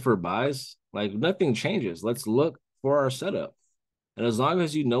looking for buys, like, nothing changes. Let's look for our setup. And as long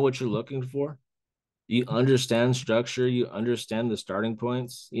as you know what you're looking for, you understand structure, you understand the starting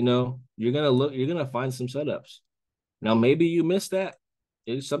points, you're gonna find some setups. Now, maybe you missed that.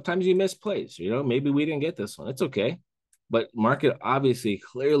 Sometimes you miss plays, maybe we didn't get this one. It's okay. But market obviously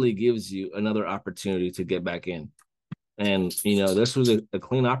clearly gives you another opportunity to get back in. And, this was a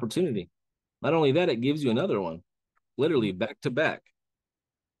clean opportunity. Not only that, it gives you another one, literally back to back.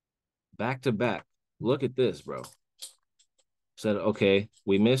 Back to back. Look at this, bro. Said, okay,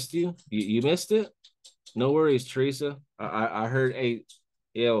 we missed you. You missed it? No worries, Teresa. I heard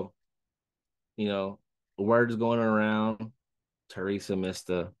yo, words going around.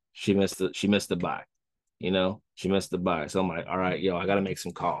 Teresa she missed the buy. She missed the buy. So I'm like, all right, I gotta make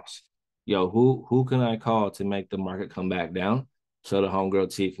some calls. Who can I call to make the market come back down so the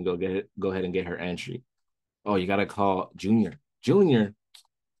homegirl T can go ahead and get her entry? Oh, you gotta call Junior. Junior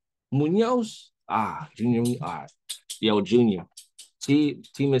Munoz. Junior. Junior. T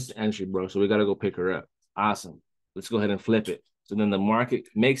missed the entry, bro. So we gotta go pick her up. Awesome. Let's go ahead and flip it. So then the market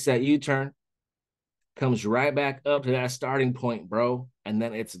makes that U-turn, comes right back up to that starting point, bro. And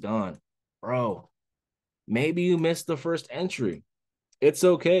then it's done. Bro, maybe you missed the first entry. It's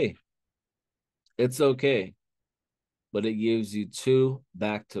okay. It's okay. But it gives you two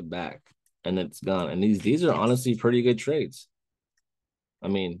back to back and it's gone. And these are honestly pretty good trades. I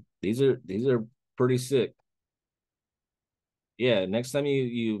mean, these are pretty sick. Yeah, next time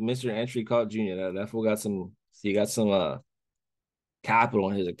you miss your entry, call Junior. That fool got some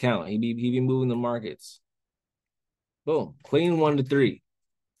capital in his account. He be moving the markets. Boom. Clean 1 to 3.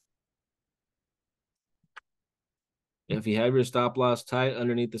 If you have your stop loss tight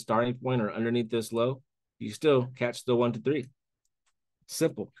underneath the starting point or underneath this low, you still catch the 1 to 3.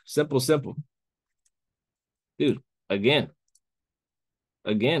 Simple. Dude, again,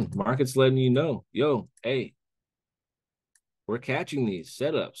 market's letting you know, hey, we're catching these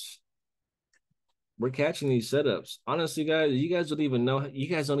setups. Honestly, guys, you guys don't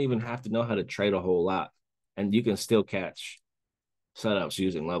even have to know how to trade a whole lot, and you can still catch setups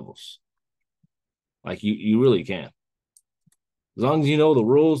using levels. Like you really can. As long as you know the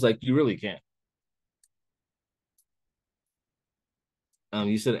rules, like you really can.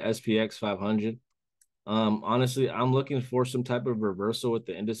 You said SPX 500. Honestly, I'm looking for some type of reversal with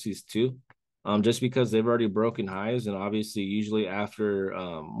the indices too. Just because they've already broken highs, and obviously, usually after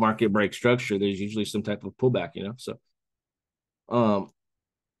market break structure, there's usually some type of pullback, So,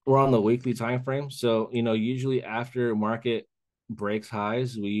 we're on the weekly time frame, so usually after market breaks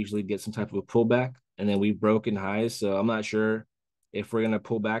highs, we usually get some type of a pullback, and then we've broken highs. So I'm not sure if we're gonna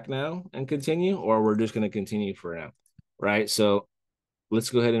pull back now and continue, or we're just gonna continue for now, right? So let's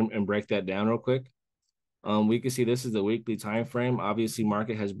go ahead and break that down real quick. We can see this is the weekly time frame. Obviously,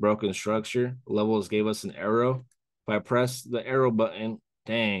 market has broken structure. Levels gave us an arrow. If I press the arrow button,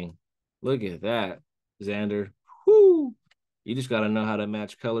 dang, look at that, Xander. Whoo! You just gotta know how to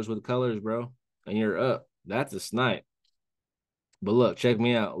match colors with colors, bro, and you're up. That's a snipe. But look, check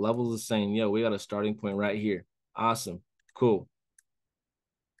me out. Levels is saying, we got a starting point right here. Awesome, cool.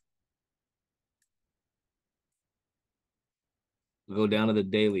 We'll go down to the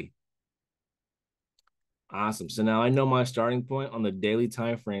daily. Awesome. So now I know my starting point on the daily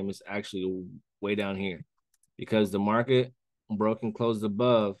time frame is actually way down here because the market broke and closed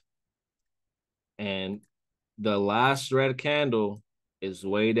above, and the last red candle is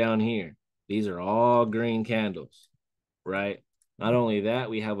way down here. These are all green candles, right? Not only that,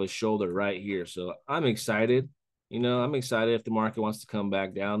 we have a shoulder right here. So I'm excited. I'm excited if the market wants to come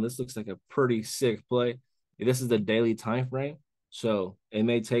back down. This looks like a pretty sick play. This is the daily time frame, so it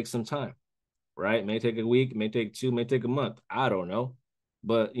may take some time. Right? May take a week, may take 2, may take a month. I don't know.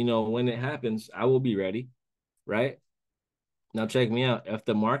 But, when it happens, I will be ready. Right? Now, check me out. If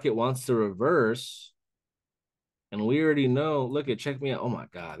the market wants to reverse, and we already know, check me out. Oh my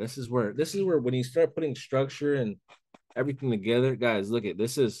God. This is where when you start putting structure and everything together, guys,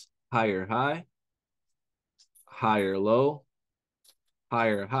 this is higher high, higher low,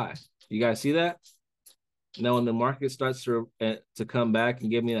 higher high. You guys see that? Now, when the market starts to come back and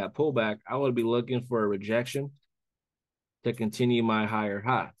give me that pullback, I would be looking for a rejection to continue my higher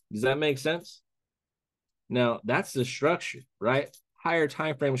high. Does that make sense? Now, that's the structure, right? Higher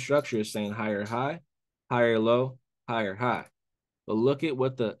time frame structure is saying higher high, higher low, higher high. But look at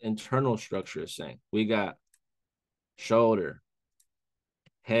what the internal structure is saying. We got shoulder,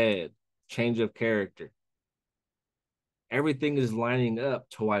 head, change of character. Everything is lining up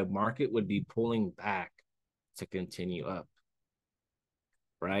to why market would be pulling back to continue up.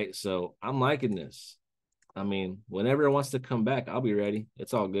 Right? So I'm liking this. I mean, whenever it wants to come back, I'll be ready.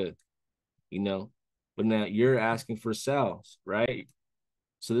 It's all good, you know. But now you're asking for sells, right?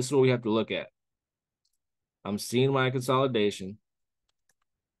 So this is what we have to look at. I'm seeing my consolidation,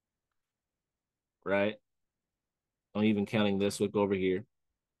 right? I'm even counting this wick over here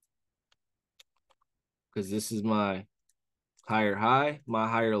because this is my higher high, my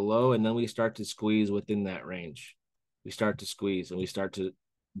higher low, and then we start to squeeze within that range. We start to squeeze and we start to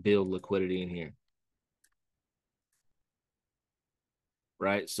build liquidity in here.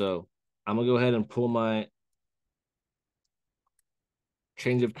 Right? So I'm going to go ahead and pull my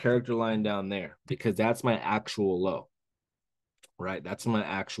change of character line down there because that's my actual low. Right? That's my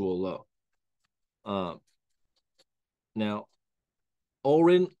actual low. Now,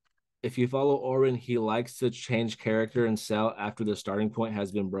 Oren, if you follow Oren, he likes to change character and sell after the starting point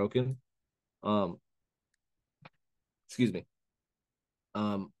has been broken. Excuse me.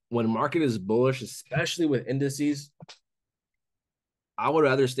 When market is bullish, especially with indices, I would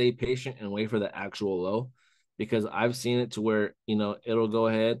rather stay patient and wait for the actual low because I've seen it to where, you know, it'll go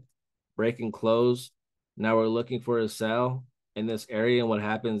ahead, break and close. Now we're looking for a sell in this area. And what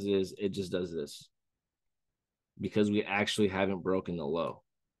happens is it just does this because we actually haven't broken the low.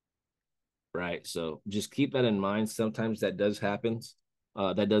 Right. So just keep that in mind. Sometimes that does happen.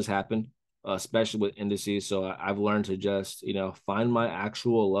 Especially with indices. So I've learned to just, you know, find my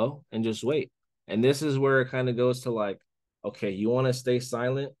actual low and just wait. And this is where it kind of goes to like, okay, you want to stay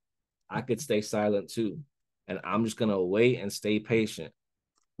silent? I could stay silent too. And I'm just going to wait and stay patient,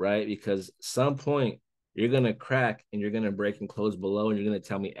 right? Because some point you're going to crack and you're going to break and close below and you're going to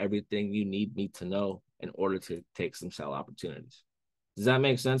tell me everything you need me to know in order to take some sell opportunities. Does that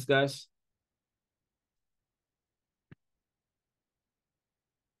make sense, guys?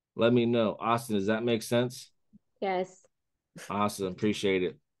 Let me know. Austin, does that make sense? Yes. Awesome. Appreciate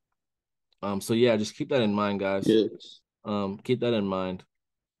it. So yeah, just keep that in mind, guys. Yes. Keep that in mind.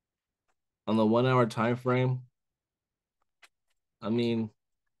 On the 1 hour time frame, I mean,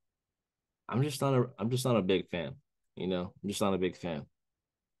 I'm just not a big fan, you know. I'm just not a big fan.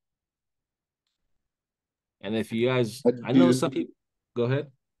 And if you guys, I know some people, go ahead.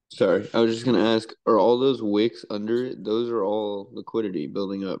 Sorry, I was just gonna ask, are all those wicks under it? Those are all liquidity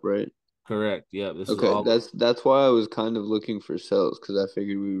building up, right? Correct. Yeah, this is Okay, all. that's why I was kind of looking for sells because I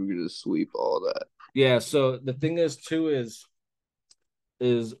figured we were gonna sweep all that. Yeah. So the thing is too is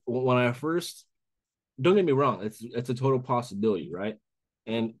when I first, don't get me wrong, it's a total possibility, right?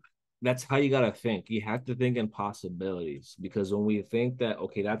 And that's how you gotta think. You have to think in possibilities because when we think that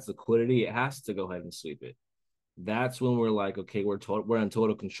okay, that's liquidity, it has to go ahead and sweep it. That's when we're like, okay, we're in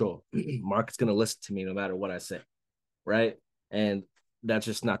total control. Market's gonna listen to me no matter what I say, right? And that's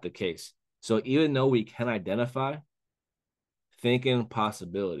just not the case. So even though we can identify, thinking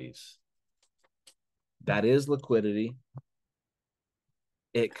possibilities, that is liquidity.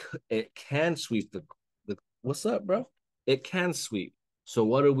 It can sweep the what's up, bro? It can sweep. So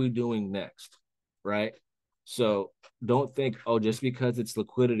what are we doing next, right? So don't think, oh, just because it's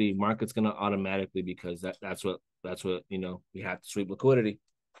liquidity, market's gonna automatically because that's what you know we have to sweep liquidity.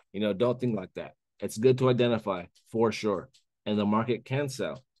 You know, don't think like that. It's good to identify for sure, and the market can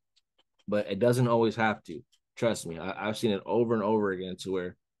sell, but it doesn't always have to. Trust me, I've seen it over and over again to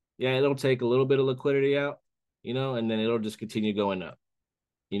where, yeah, it'll take a little bit of liquidity out, you know, and then it'll just continue going up.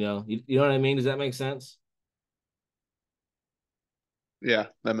 You know, you know what I mean? Does that make sense? Yeah,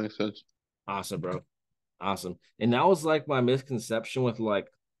 that makes sense. Awesome, bro. Awesome. And that was like my misconception with like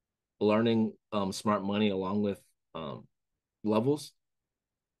learning smart money along with levels.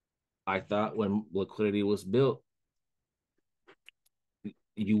 I thought when liquidity was built,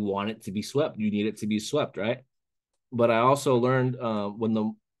 you want it to be swept. You need it to be swept, right? But I also learned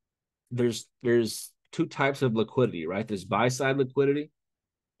when there's two types of liquidity, right? There's buy side liquidity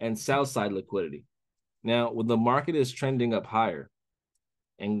and sell side liquidity. Now, when the market is trending up higher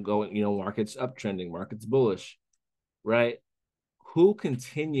and going, you know, market's uptrending, market's bullish, right? Who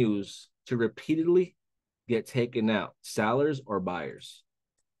continues to repeatedly get taken out, sellers or buyers?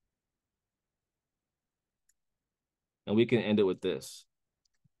 And we can end it with this,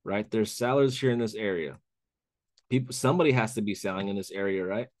 right? There's sellers here in this area. Somebody has to be selling in this area,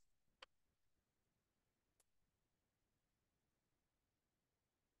 right?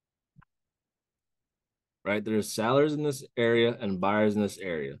 Right? There's sellers in this area and buyers in this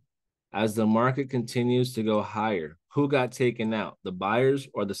area. As the market continues to go higher, who got taken out, the buyers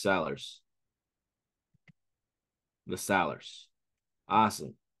or the sellers? The sellers.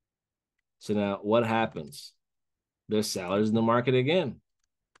 Awesome. So now what happens? There's sellers in the market again,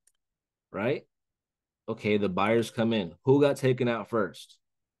 right? Okay, the buyers come in. Who got taken out first?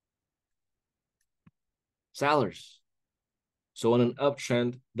 Sellers. So in an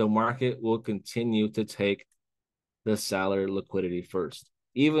uptrend, the market will continue to take the seller liquidity first,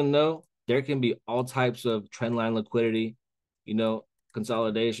 even though there can be all types of trendline liquidity,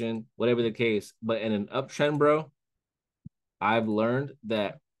 consolidation, whatever the case. But in an uptrend, bro, I've learned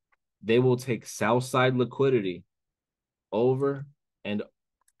that they will take sell side liquidity over and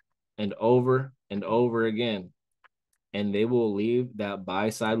over and over again, and they will leave that buy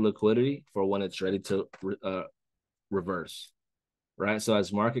side liquidity for when it's ready to reverse. Right. So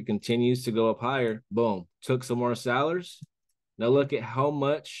as market continues to go up higher, boom, took some more sellers. Now look at how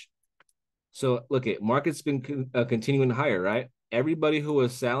much. So look at market's been continuing higher, right? Everybody who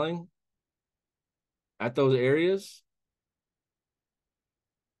was selling at those areas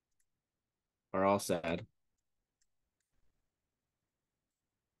are all sad.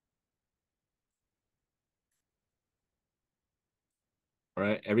 All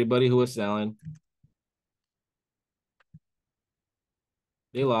right. Everybody who was selling,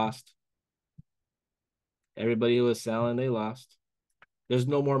 they lost. Everybody who was selling, they lost. There's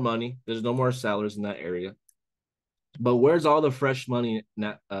no more money. There's no more sellers in that area. But where's all the fresh money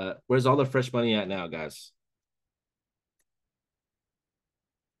now? Where's all the fresh money at now, guys?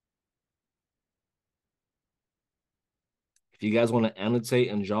 If you guys want to annotate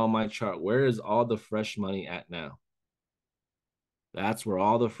and draw my chart, where is all the fresh money at now? That's where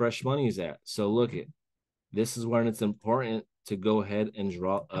all the fresh money is at. So look at this is when it's important to go ahead and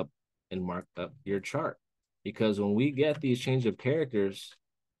draw up and mark up your chart. Because when we get these change of characters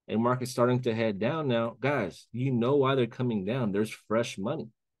and market's starting to head down now, guys, you know why they're coming down. There's fresh money.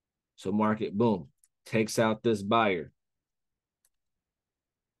 So market, boom, takes out this buyer.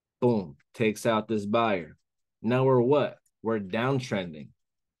 Boom, takes out this buyer. Now we're what? We're downtrending.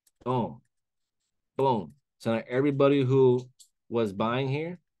 Boom, boom. So now everybody who was buying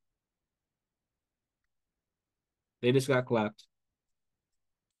here, they just got clapped.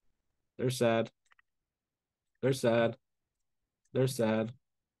 They're sad. They're sad. They're sad.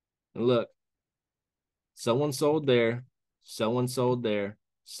 And look, someone sold there, someone sold there,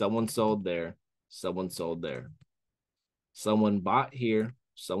 someone sold there, someone sold there. Someone bought here,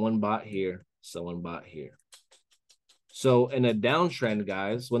 someone bought here, someone bought here. So in a downtrend,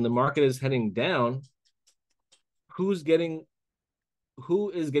 guys, when the market is heading down, who is getting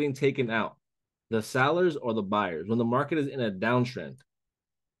taken out? The sellers or the buyers? When the market is in a downtrend,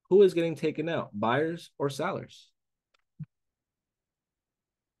 who is getting taken out? Buyers or sellers?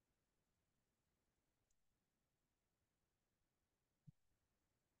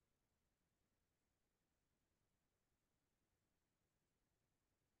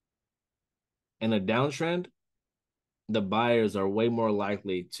 In a downtrend, the buyers are way more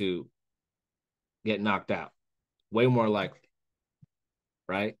likely to get knocked out. Way more likely.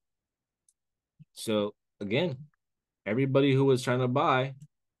 Right? So again, everybody who was trying to buy,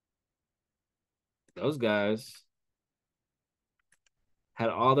 those guys had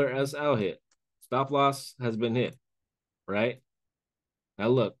all their SL hit. Stop loss has been hit, right? Now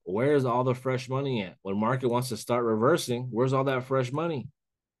look, where's all the fresh money at? When market wants to start reversing, where's all that fresh money?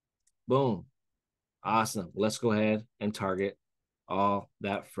 Boom. Awesome. Let's go ahead and target all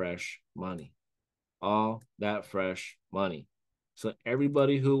that fresh money. All that fresh money. So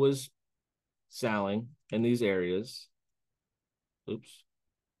everybody who was selling in these areas, oops,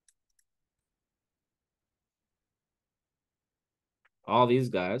 all these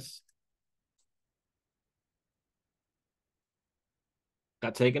guys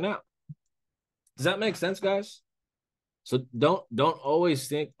got taken out. Does that make sense, guys? So don't always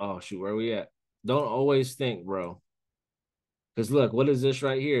think, oh shoot, where are we at? Don't always think, bro. Because look, what is this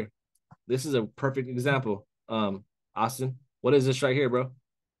right here? This is a perfect example. Austin, what is this right here, bro?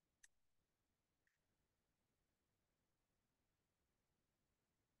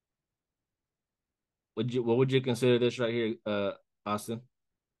 What would you consider this right here, Austin?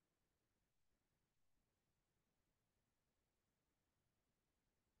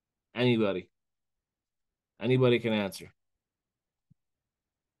 Anybody can answer.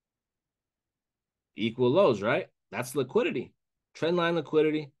 Equal lows, right? That's liquidity. Trendline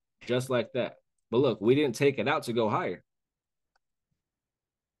liquidity, just like that. But look, we didn't take it out to go higher.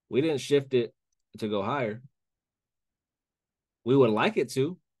 We didn't shift it to go higher. We would like it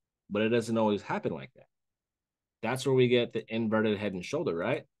to, but it doesn't always happen like that. That's where we get the inverted head and shoulder,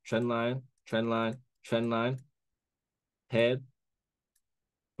 right? Trend line, trend line, trend line, head,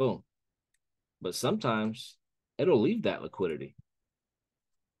 boom. But sometimes It'll leave that liquidity.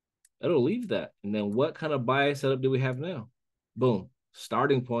 It'll leave that. And then what kind of buy setup do we have now? Boom.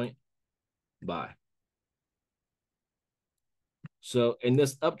 Starting point, buy. So in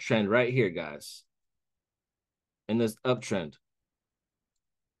this uptrend right here, guys, in this uptrend,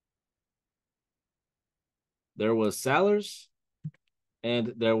 there was sellers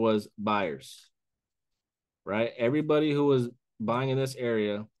and there was buyers, right? Everybody who was buying in this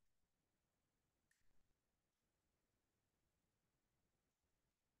area,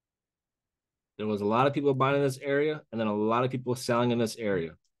 there was a lot of people buying in this area and then a lot of people selling in this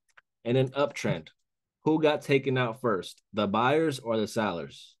area. And an uptrend, who got taken out first, the buyers or the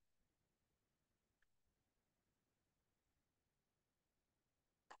sellers?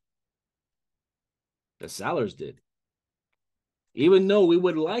 The sellers did. Even though we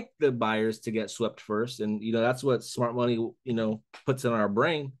would like the buyers to get swept first, and that's what smart money puts in our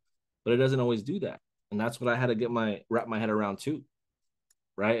brain, but it doesn't always do that. And that's what I had to wrap my head around too.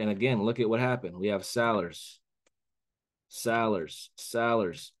 Right. And again, look at what happened. We have sellers. We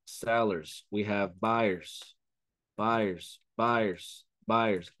have buyers,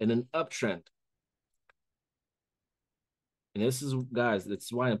 and an uptrend. And this is, guys,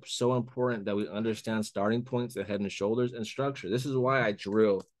 that's why it's so important that we understand starting points and head and shoulders and structure. This is why I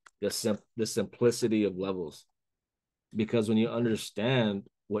drill the simplicity of levels. Because when you understand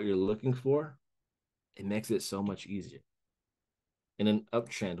what you're looking for, it makes it so much easier. In an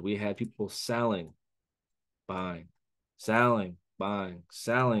uptrend, we had people selling, buying, selling, buying,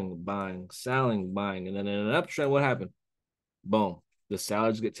 selling, buying, selling, buying. And then in an uptrend, what happened? Boom. The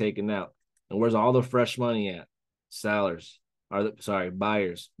sellers get taken out. And where's all the fresh money at? Buyers. All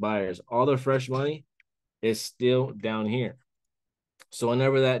the fresh money is still down here. So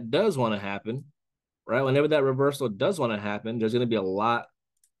whenever that does want to happen, right? Whenever that reversal does want to happen, there's going to be a lot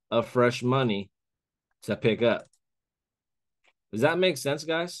of fresh money to pick up. Does that make sense,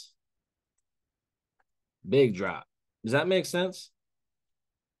 guys? Big drop. Does that make sense?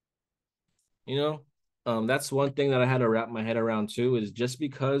 That's one thing that I had to wrap my head around too, is just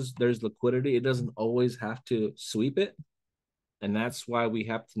because there's liquidity, it doesn't always have to sweep it. And that's why we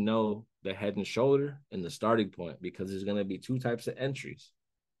have to know the head and shoulder and the starting point, because there's going to be two types of entries.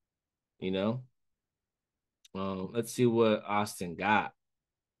 Let's see what Austin got.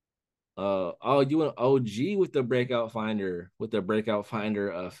 You an OG with the breakout finder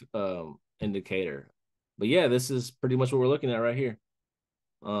of indicator. But yeah, this is pretty much what we're looking at right here.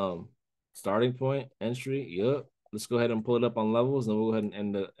 Starting point, entry. Yep. Let's go ahead and pull it up on levels, and we'll go ahead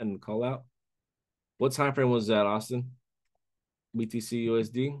and end the call out. What time frame was that, Austin? BTC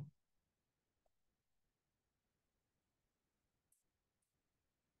USD.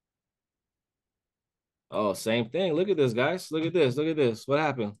 Oh, same thing. Look at this, guys. Look at this. What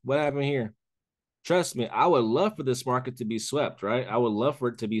happened? What happened here? Trust me, I would love for this market to be swept, right? I would love for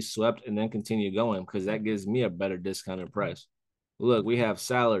it to be swept and then continue going, because that gives me a better discounted price. Look, we have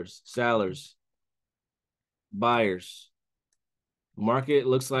sellers, buyers. Market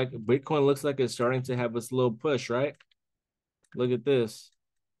looks like Bitcoin looks like it's starting to have this little push, right? Look at this.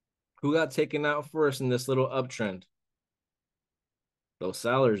 Who got taken out first in this little uptrend? Those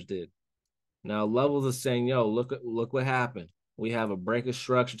sellers did. Now levels is saying, yo, look what happened. We have a break of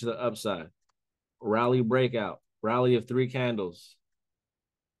structure to the upside. Rally breakout, rally of 3 candles.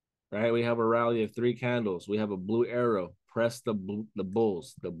 Right? We have a rally of 3 candles. We have a blue arrow. Press the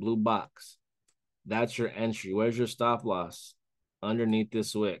bulls, the blue box. That's your entry. Where's your stop loss? Underneath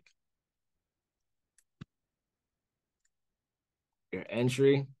this wick. Your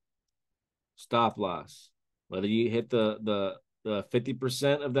entry, stop loss. Whether you hit the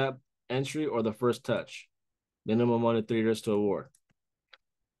 50% of that entry or the first touch. Minimum 1 to 3 years to award.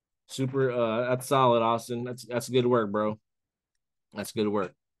 Super, that's solid, Austin. That's good work, bro. That's good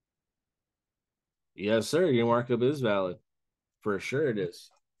work. Yes, sir. Your markup is valid. For sure it is.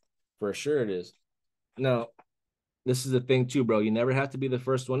 For sure it is. Now, this is the thing too, bro. You never have to be the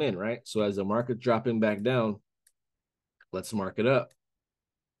first one in, right? So as the market dropping back down, let's mark it up.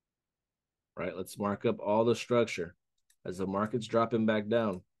 Right? Let's mark up all the structure. As the market's dropping back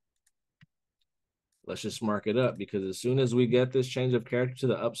down, let's just mark it up, because as soon as we get this change of character to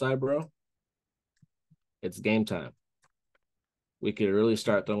the upside, bro, it's game time. We could really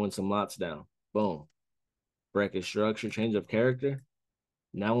start throwing some lots down. Boom. Break a structure, change of character.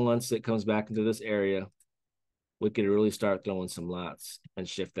 Now, once it comes back into this area, we could really start throwing some lots and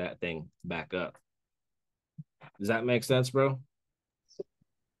shift that thing back up. Does that make sense, bro?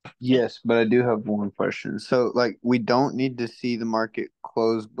 Yes, but I do have one question. So, like, we don't need to see the market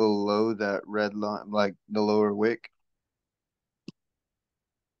close below that red line, like the lower wick,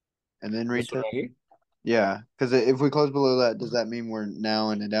 and then This one retest. right here? Yeah, because if we close below that, does that mean we're now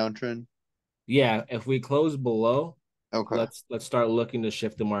in a downtrend? Yeah, if we close below, Okay. let's start looking to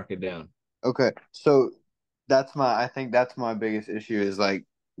shift the market down. Okay. So I think that's my biggest issue is like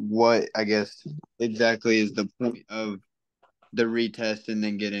what I guess exactly is the point of the retest and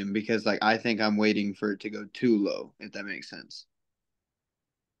then get in because like I think I'm waiting for it to go too low, if that makes sense.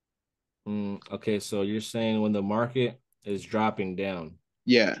 Okay, so you're saying when the market is dropping down,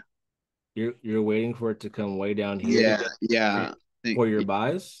 Yeah. you're waiting for it to come way down here to Yeah. get Yeah. for your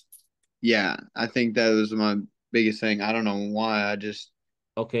buys? Yeah. I think that was my biggest thing. I don't know why. I just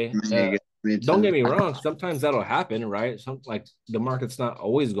Okay. it made Don't sense. get me wrong. Sometimes that'll happen, right? Some like the market's not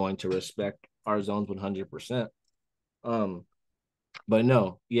always going to respect our zones 100%. Um, but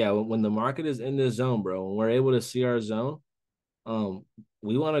no, yeah, when the market is in this zone, bro, when we're able to see our zone, um,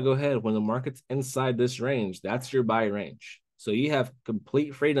 we want to go ahead when the market's inside this range. That's your buy range. So you have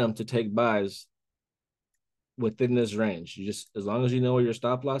complete freedom to take buys within this range. You just as long as you know where your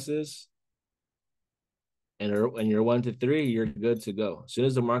stop loss is, and you're 1 to 3, you're good to go. As soon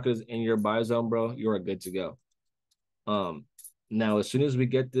as the market is in your buy zone, bro, you are good to go. Now as soon as we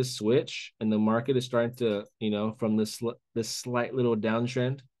get this switch and the market is starting to, from this slight little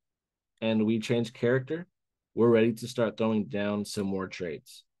downtrend, and we change character, we're ready to start throwing down some more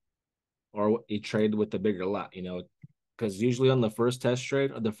trades, or a trade with a bigger lot. Because usually on the first test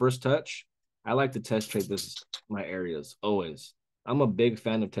trade or the first touch, I like to test trade my areas always. I'm a big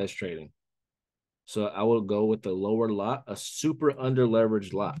fan of test trading. So I will go with the lower lot, a super under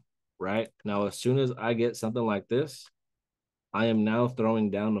leveraged lot, right? Now, as soon as I get something like this, I am now throwing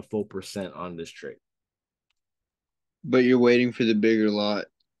down the full percent on this trade. But you're waiting for the bigger lot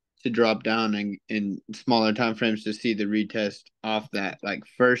to drop down and in smaller time frames to see the retest off that like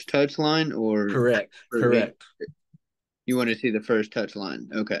first touch line Correct. or Correct. you want to see the first touch line.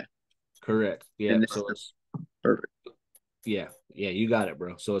 Okay. Correct. Yeah. And So it's perfect. yeah, you got it,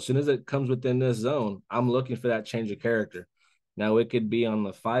 bro. So as soon as it comes within this zone, I'm looking for that change of character. Now it could be on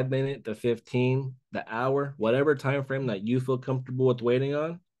the 5 minute, the 15, the hour, whatever time frame that you feel comfortable with waiting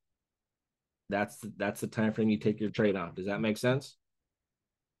on. That's the time frame you take your trade on. Does that make sense?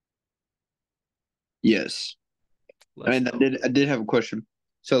 Yes. Let's go. I did have a question.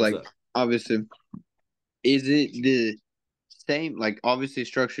 So What's like up? obviously is it the same like obviously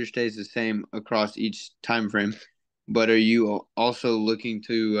structure stays the same across each time frame, but are you also looking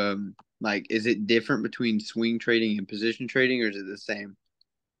to like is it different between swing trading and position trading or is it the same?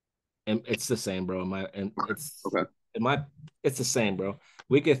 And it's the same, bro. And Okay. in my it's the same, bro.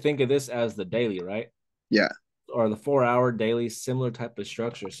 We could think of this as the daily, right? Yeah. Or the 4 hour daily, similar type of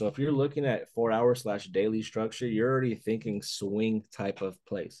structure. So if you're looking at 4 hour/daily structure, you're already thinking swing type of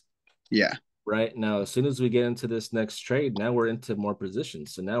place. Yeah. Right now, as soon as we get into this next trade, now we're into more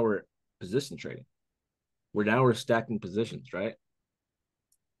positions. So now we're position trading. We're stacking positions, right?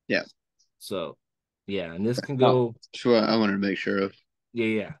 Yeah. So yeah, and this can Oh, go. that's what I wanted to make sure of.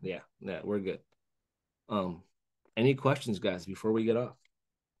 Yeah. We're good. Um, any questions, guys, before we get off?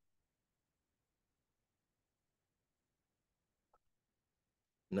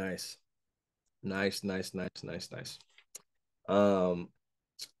 Nice. Nice. Um,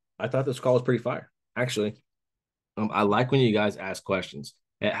 I thought this call was pretty fire. Actually, I like when you guys ask questions.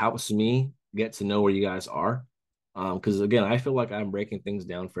 It helps me get to know where you guys are. Because again, I feel like I'm breaking things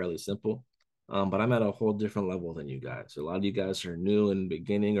down fairly simple. But I'm at a whole different level than you guys. A lot of you guys are new and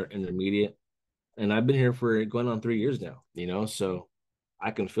beginning or intermediate. And I've been here for going on 3 years now, so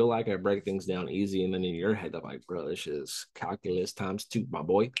I can feel like I break things down easy. And then in your head, I'm like, bro, this is calculus times two, my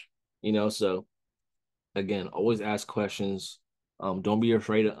boy. So again, always ask questions. Don't be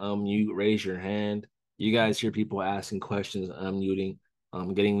afraid to unmute, raise your hand. You guys hear people asking questions, unmuting,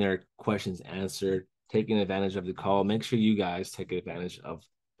 getting their questions answered, taking advantage of the call. Make sure you guys take advantage of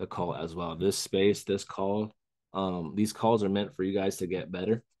the call as well. This space, this call, these calls are meant for you guys to get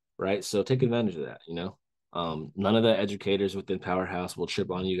better, right? So take advantage of that. None of the educators within Powerhouse will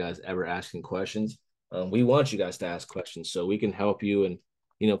trip on you guys ever asking questions. We want you guys to ask questions so we can help you and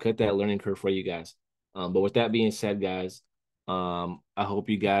cut that learning curve for you guys. But with that being said, guys, I hope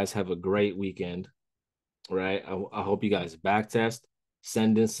you guys have a great weekend, right? I hope you guys back test,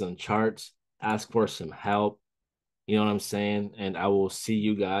 send in some charts, ask for some help. You know what I'm saying? And I will see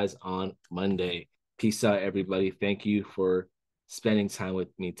you guys on Monday. Peace out, everybody. Thank you for spending time with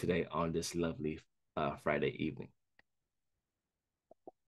me today on this lovely Friday evening.